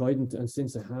started using Trident, and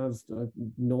since I've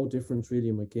no difference really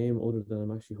in my game other than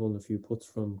I'm actually holding a few putts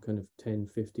from kind of 10,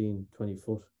 15, 20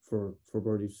 foot for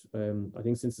birdies. I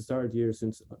think since the start of the year,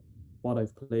 since what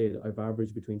I've played, I've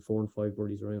averaged between 4 and 5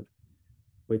 birdies around,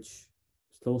 which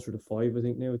is closer to 5, I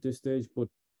think, now at this stage. But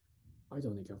I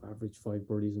don't think I've averaged 5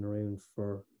 birdies in a round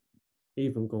for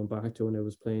even going back to when I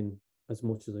was playing as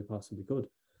much as I possibly could.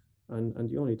 And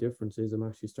the only difference is I'm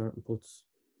actually starting putts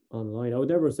online. I would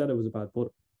never have said it was a bad putt.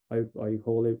 I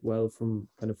hold it well from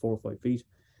kind of 4 or 5 feet.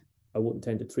 I wouldn't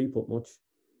tend to 3-putt much,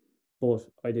 but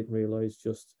I didn't realise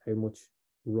just how much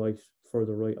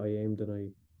further right I aimed than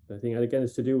I think. And again,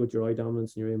 it's to do with your eye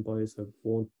dominance and your aim bias. I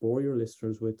won't bore your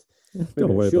listeners with.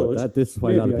 Don't worry about that. This is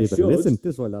why a lot of people listen.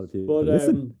 This is why a lot of people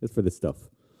listen. It's for this stuff.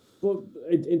 But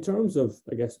in terms of,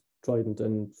 I guess, Trident,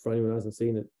 and for anyone who hasn't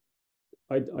seen it,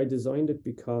 I designed it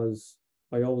because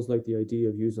I always like the idea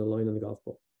of using a line on the golf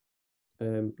ball.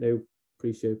 Now,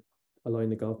 appreciate a line on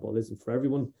the golf ball isn't for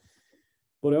everyone,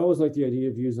 but I always like the idea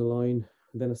of using a line.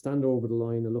 And then I stand over the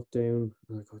line, I look down,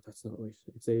 and I go, that's not right.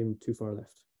 It's aimed too far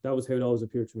left. That was how it always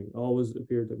appeared to me. Always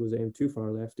appeared that it was aimed too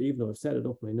far left, even though I've set it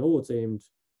up and I know it's aimed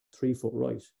 3 foot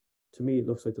right. To me, it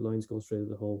looks like the line's going straight at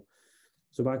the hole.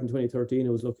 So back in 2013, I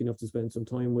was lucky enough to spend some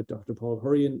time with Dr. Paul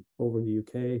Hurrian over in the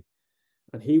UK.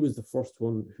 And he was the first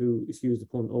one who, excuse the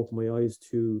pun, opened my eyes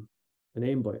to an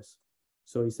aim bias.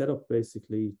 So he set up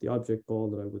basically the object ball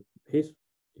that I would hit.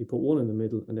 He put one in the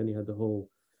middle, and then he had the hole.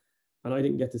 And I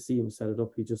didn't get to see him set it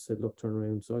up. He just said, look, turn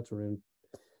around. So I turned around.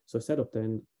 So I set up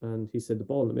then, and he said, the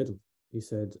ball in the middle. He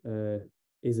said,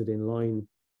 is it in line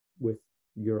with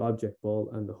your object ball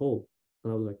and the hole?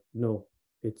 And I was like, no,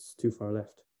 it's too far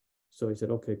left. So he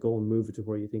said, okay, go and move it to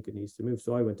where you think it needs to move.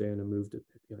 So I went down and moved it,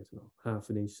 maybe, I don't know, half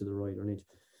an inch to the right or an inch.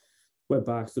 Went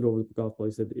back, stood over the golf ball.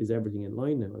 He said, is everything in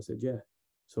line now? I said, yeah.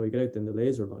 So he got out then the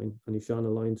laser line, and he shone a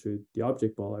line through the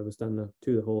object ball. I was standing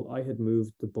to the hole. I had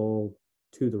moved the ball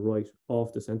to the right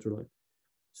off the center line.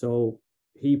 So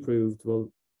he proved,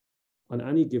 well, on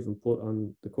any given putt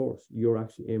on the course, you're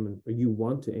actually aiming, or you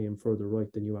want to aim further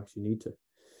right than you actually need to.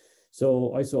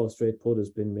 So I saw a straight putt as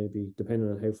being maybe, depending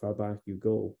on how far back you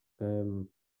go,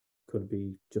 could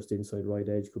be just inside right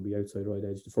edge, could be outside right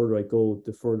edge. The further I go,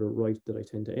 the further right that I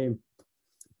tend to aim.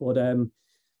 But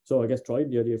so I guess the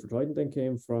idea for Trident then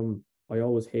came from, I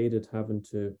always hated having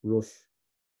to rush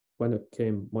when it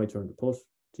came my turn to putt,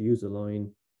 to use the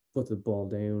line, put the ball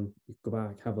down, you go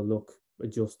back, have a look,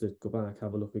 adjust it, go back,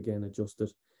 have a look again, adjust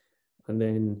it. And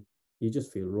then you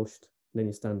just feel rushed. And then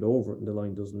you stand over it and the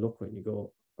line doesn't look right. And you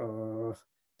go,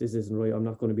 this isn't right. I'm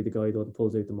not going to be the guy that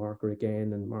pulls out the marker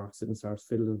again and marks it and starts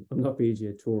fiddling. I'm not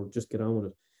PGA Tour, just get on with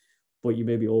it. But you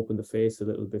maybe open the face a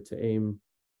little bit to aim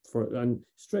for, and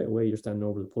straight away you're standing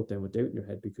over the put down with doubt in your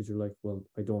head, because you're like, well,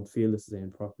 I don't feel this is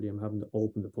aimed properly. I'm having to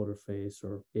open the putter face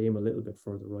or aim a little bit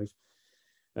further right.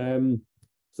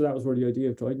 So that was where the idea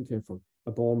of Trident came from.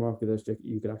 A ball marker that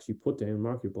you could actually put down,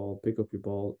 mark your ball, pick up your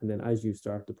ball, and then as you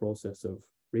start the process of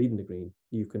reading the green,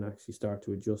 you can actually start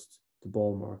to adjust the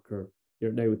ball marker.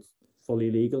 Now it's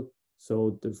fully legal,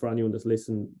 So for anyone that's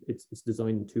listening, it's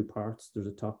designed in two parts. There's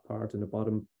a top part and a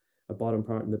bottom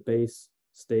part, and the base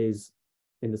stays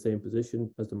in the same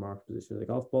position as the marked position of the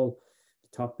golf ball.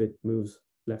 The top bit moves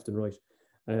left and right.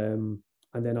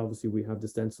 And then obviously we have the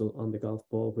stencil on the golf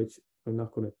ball, which I'm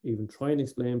not going to even try and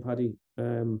explain, Paddy.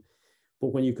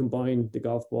 But when you combine the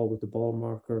golf ball with the ball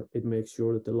marker, it makes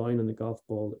sure that the line on the golf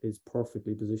ball is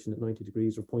perfectly positioned at 90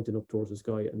 degrees or pointing up towards the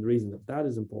sky. And the reason that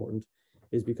is important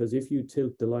is because if you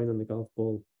tilt the line on the golf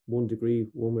ball 1 degree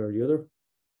one way or the other,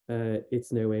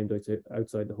 it's now aimed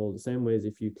outside the hole, the same way as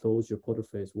if you close your putter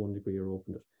face 1 degree or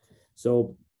opened it.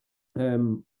 So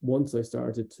once I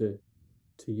started to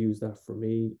use that for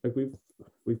me, like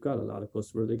we've got a lot of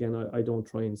customers. Again, I don't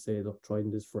try and say, look,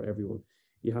 trying this for everyone.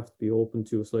 You have to be open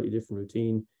to a slightly different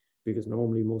routine, because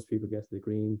normally most people get to the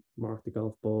green, mark the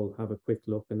golf ball, have a quick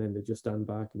look, and then they just stand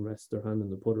back and rest their hand on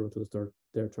the putter until it's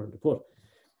their turn to put.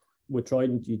 With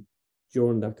Trident,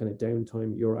 during that kind of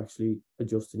downtime, you're actually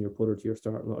adjusting your putter to your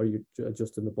start line, or you're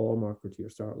adjusting the ball marker to your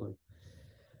start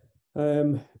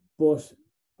line. But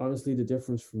honestly, the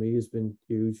difference for me has been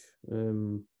huge.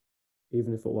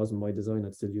 Even if it wasn't my design,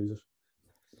 I'd still use it.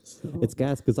 So. It's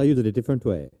gas, because I use it a different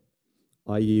way.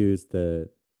 I use the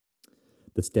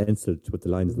stencil to put the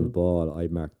lines on the ball. I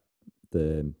mark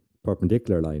the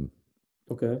perpendicular line.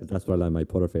 Okay. That's what I line my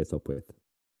putter face up with.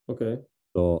 Okay.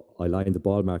 So I line the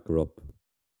ball marker up,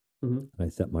 and I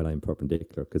set my line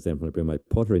perpendicular, because then when I bring my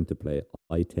putter into play,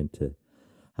 I tend to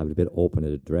have it a bit open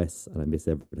at address, and I miss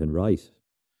everything right.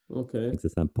 Okay. Thanks to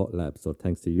Sam Putt Lab. So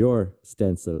thanks to your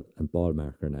stencil and ball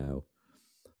marker now,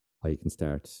 I can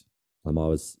start. I'm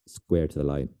always square to the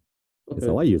line. Okay,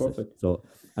 so I use it. So,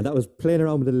 and that was playing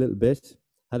around with it a little bit.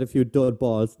 Had a few dud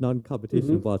balls,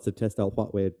 non-competition balls, to test out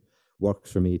what way it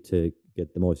works for me to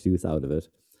get the most use out of it.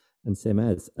 And same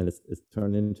as, and it's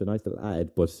turned into a nice little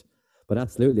ad. But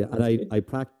absolutely, and I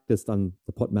practiced on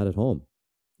the putt mat at home.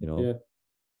 You know.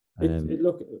 Yeah.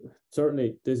 Look,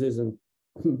 certainly this isn't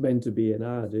meant to be an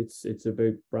ad. It's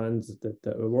about brands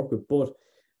that I work with. But at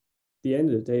the end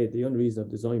of the day, the only reason I've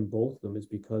designed both of them is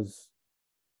because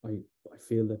I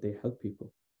feel that they help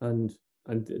people, and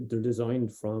they're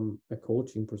designed from a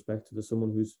coaching perspective as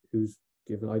someone who's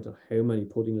given I don't know how many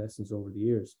putting lessons over the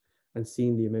years, and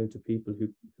seeing the amount of people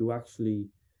who actually,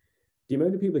 the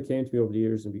amount of people that came to me over the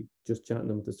years and be just chatting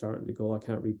them at the start and they go, I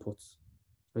can't read putts,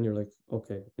 and you're like,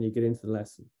 okay, and you get into the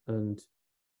lesson and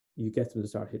you get them to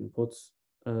start hitting putts,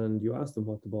 and you ask them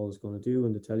what the ball is going to do,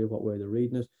 and they tell you what way they're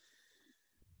reading it,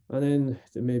 and then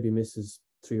it maybe misses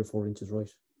 3 or 4 inches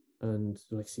right. And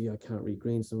they're like, see, I can't read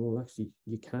greens. And well, actually,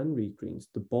 you can read greens.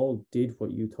 The ball did what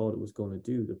you thought it was going to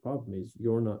do. The problem is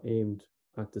you're not aimed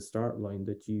at the start line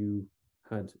that you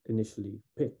had initially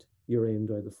picked. You're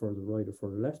aimed either further right or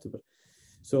further left of it.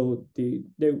 So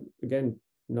again,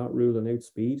 not ruling out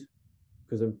speed,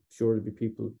 because I'm sure there'll be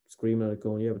people screaming at it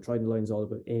going, yeah, but Trident Line's all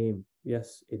about aim.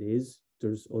 Yes, it is.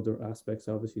 There's other aspects,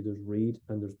 obviously. There's read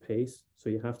and there's pace.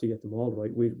 So you have to get them all right.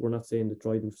 We're not saying that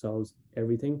Trident solves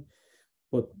everything,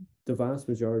 but the vast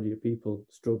majority of people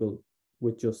struggle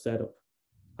with just setup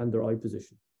and their eye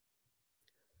position.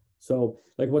 So,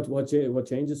 like, what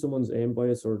changes someone's aim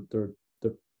bias or their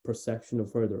perception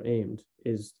of where they're aimed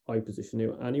is eye position.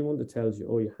 Now, anyone that tells you,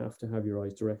 oh, you have to have your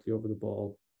eyes directly over the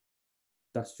ball,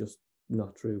 that's just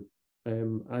not true.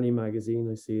 Any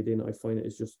magazine I see it in, I find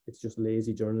it's just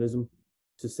lazy journalism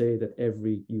to say that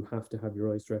you have to have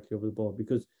your eyes directly over the ball,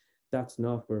 because that's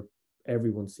not where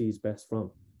everyone sees best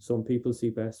from. Some people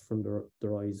see best from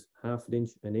their eyes half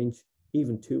an inch,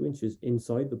 even 2 inches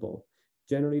inside the ball.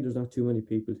 Generally, there's not too many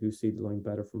people who see the line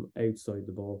better from outside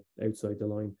the ball, outside the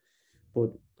line.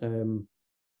 But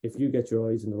if you get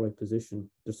your eyes in the right position,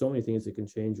 there's so many things that can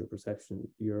change your perception.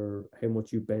 How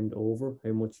much you bend over,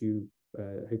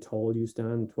 how tall you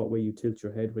stand, what way you tilt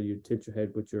your head, whether you tilt your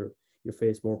head with your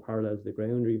face more parallel to the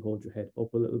ground, or you hold your head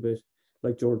up a little bit.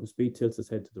 Like Jordan Spieth tilts his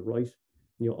head to the right.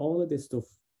 All of this stuff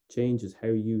changes how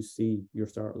you see your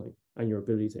start line and your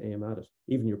ability to aim at it.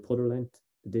 Even your putter length,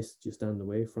 the distance you stand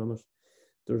away from it.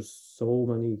 There's so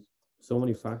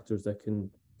many factors that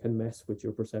can mess with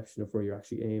your perception of where you're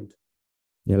actually aimed.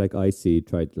 Yeah, like I see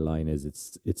Trident Line as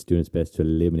it's doing its best to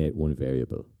eliminate one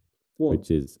variable,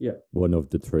 which is one of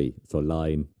the three. So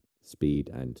line, speed,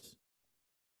 and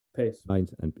pace. Line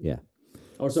and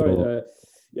Oh, sorry. So,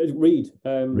 read.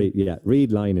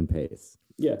 Read, line, and pace.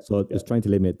 Yeah. So it's trying to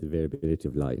eliminate the variability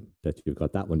of line, that you've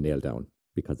got that one nailed down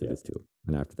because it is two.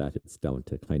 And after that, it's down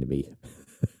to kind of me.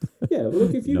 Yeah. Well,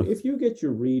 look, if you get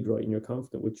your read right and you're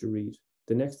confident with your read,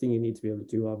 the next thing you need to be able to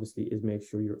do, obviously, is make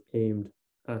sure you're aimed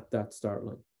at that start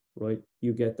line, right?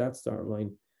 You get that start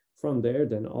line. From there,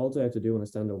 then all I have to do when I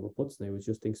stand over putts now is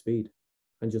just think speed.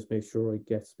 and just make sure I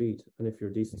get speed. And if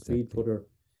you're a decent speed putter,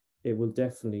 it will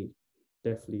definitely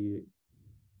improve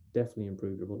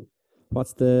your putting.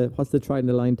 What's the Tried in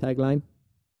the Line tagline?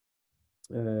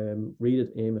 Read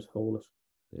it, aim it, hold it.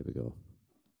 There we go.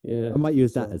 Yeah, I might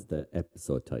use that as the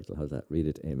episode title. How's that? Read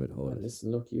it, aim it, hold it.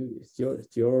 Listen, look, it's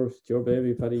your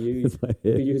baby, Paddy. You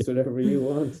use whatever you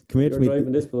want. Come here You're to me.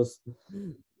 driving this bus.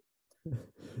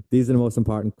 These are the most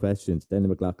important questions. Denny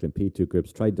McLaughlin, P2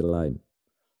 Grips, Tried the Line.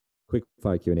 Quick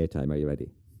fire Q&A time. Are you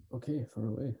ready? Okay, far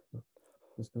away.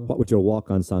 Let's go. What would your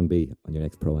walk-on song be on your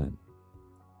next Pro-Am?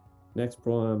 Next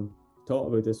Pro-Am, thought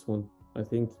about this one. I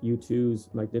think U2's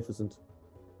Magnificent.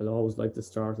 I'll always like the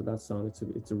start of that song.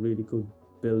 It's a really good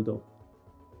build-up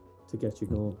to get you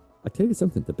going. I tell you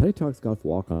something, the Petty Talks Golf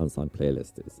walk-on song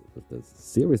playlist there's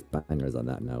serious bangers on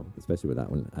that now, especially with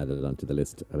that one added onto the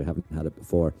list. We haven't had it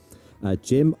before.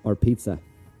 Gym or pizza?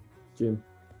 Gym.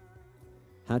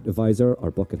 Hat, visor or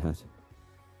bucket hat?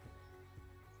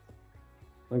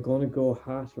 I'm going to go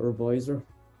hat or visor.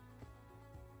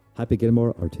 Happy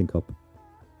Gilmore or Tin Cup?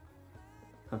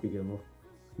 Happy Gilmore.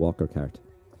 Walk or cart?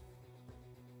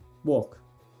 Walk.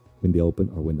 Win the Open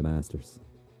or win the Masters?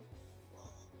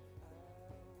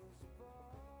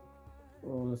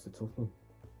 Oh, that's a tough one.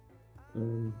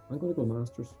 I'm going to go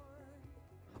Masters.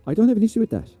 I don't have an issue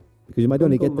with that because you might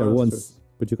only get there Masters. once,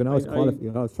 but you can always qualify. You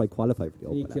can always try qualify for the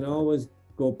Open. You can always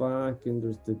go back, and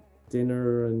there's the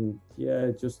dinner, and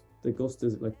just the Augusta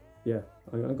is like,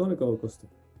 I'm going to go Augusta.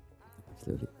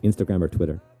 Absolutely. Instagram or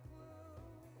Twitter?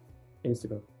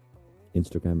 Instagram.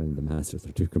 Instagram and the Masters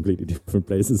are two completely different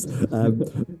places.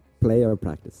 Play or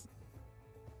practice?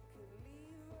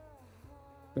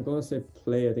 I'm going to say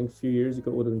play. I think a few years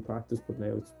ago it would have been practice, but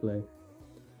now it's play.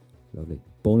 Lovely.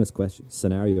 Bonus question,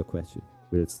 scenario question.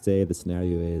 We'll say the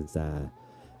scenario is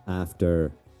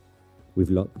after we've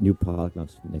new product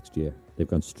launch next year. They've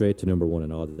gone straight to number one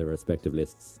on all their respective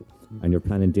lists. And you're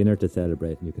planning dinner to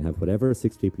celebrate, and you can have whatever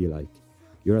 6 people you like.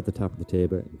 You're at the top of the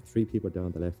table, and 3 people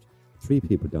down the left, 3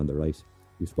 people down the right.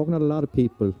 You've spoken to a lot of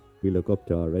people we look up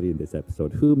to already in this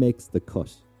episode. Who makes the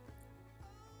cut?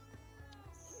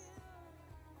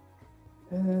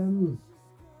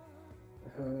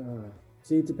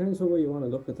 See, it depends on where you want to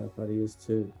look at that, Paddy.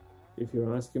 If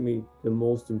you're asking me the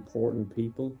most important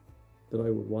people that I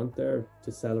would want there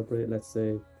to celebrate, let's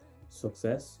say,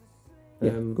 success.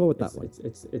 Go with that one.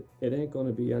 It ain't going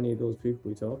to be any of those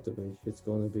people we talked about. It's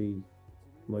going to be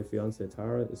my fiance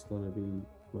Tara. It's going to be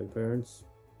my parents,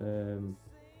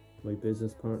 my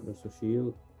business partner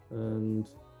Sushil, and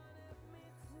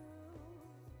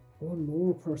one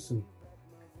more person.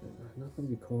 I'm not going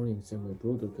to be corny and say my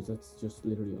brother, because that's just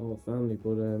literally all family.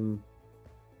 But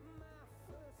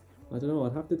I don't know.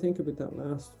 I'd have to think about that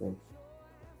last one.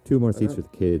 2 more seats for the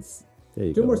kids. There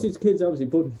you 2 go. more seats, kids, obviously.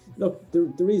 But look,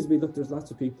 the reason there's lots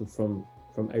of people from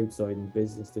outside in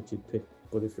business that you'd pick.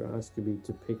 But if you're asking me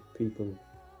to pick people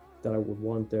that I would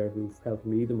want there who've helped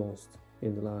me the most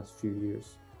in the last few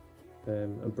years,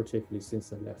 and particularly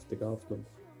since I left the golf club,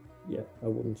 I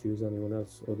wouldn't choose anyone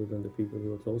else other than the people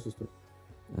who are closest to me.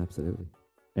 Absolutely.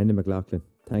 Enda McLaughlin,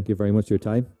 thank you very much for your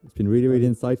time. It's been really, really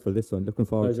insightful, this one. Looking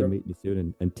forward to meeting you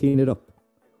soon and teeing it up.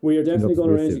 We are definitely going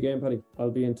to arrange a game, Paddy.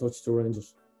 I'll be in touch to arrange it.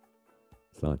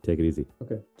 Slán, take it easy.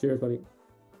 Okay. Cheers, Paddy.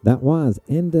 That was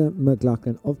Enda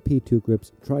McLaughlin of P2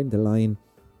 Grips, Tried the Line.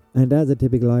 And as a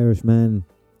typical Irish man,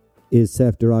 is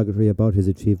self-derogatory about his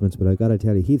achievements, but I've got to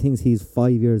tell you, he thinks he's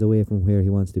 5 years away from where he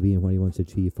wants to be and what he wants to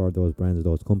achieve for those brands or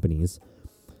those companies.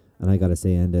 And I got to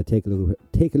say, and take a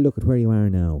look at where you are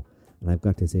now. And I've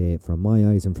got to say, from my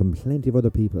eyes and from plenty of other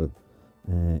people,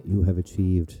 you have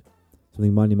achieved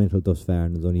something monumental thus far,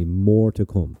 and there's only more to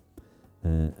come.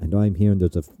 And I'm hearing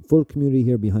there's a full community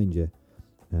here behind you,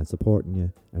 supporting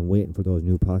you and waiting for those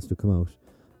new products to come out.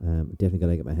 Definitely got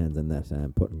to get my hands on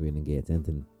that Putting Green and Gates.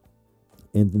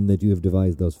 Anything that you have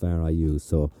devised thus far, I use.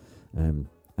 So,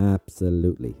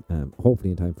 absolutely. Hopefully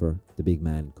in time for the big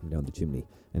man come down the chimney.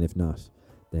 And if not,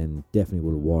 then definitely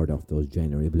will ward off those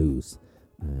January blues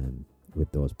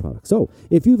with those products. So,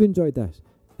 if you've enjoyed that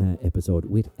episode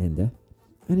with Enda,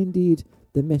 and indeed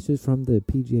the message from the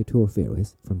PGA Tour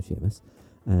Fairways from Seamus,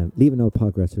 leave an old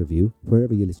podcast review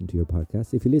wherever you listen to your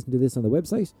podcast. If you listen to this on the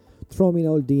website, throw me an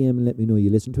old DM and let me know you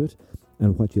listened to it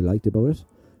and what you liked about it.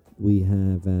 We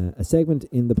have a segment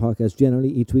in the podcast generally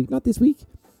each week. Not this week.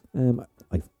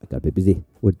 I got a bit busy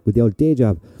with the old day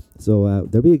job. So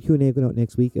there'll be a Q&A going out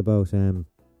next week about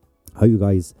how you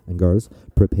guys and girls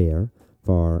prepare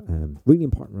for really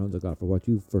important rounds of golf, or what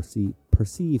you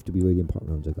perceive to be really important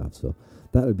rounds of golf. So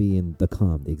that'll be in the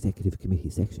COM, the Executive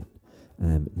Committee section,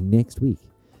 next week.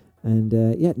 And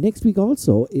next week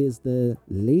also is the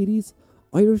Ladies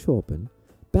Irish Open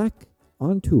back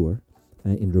on tour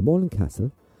in Ramolan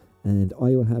Castle, and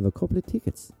I will have a couple of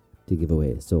tickets to give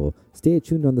away. So stay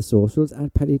tuned on the socials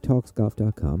at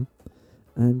paddytalksgolf.com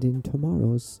and in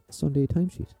tomorrow's Sunday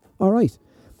timesheet. All right.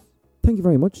 Thank you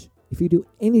very much. If you do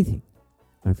anything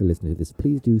after listening to this,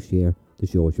 please do share the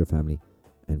show with your family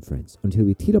and friends. Until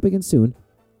we tee up again soon,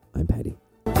 I'm Paddy.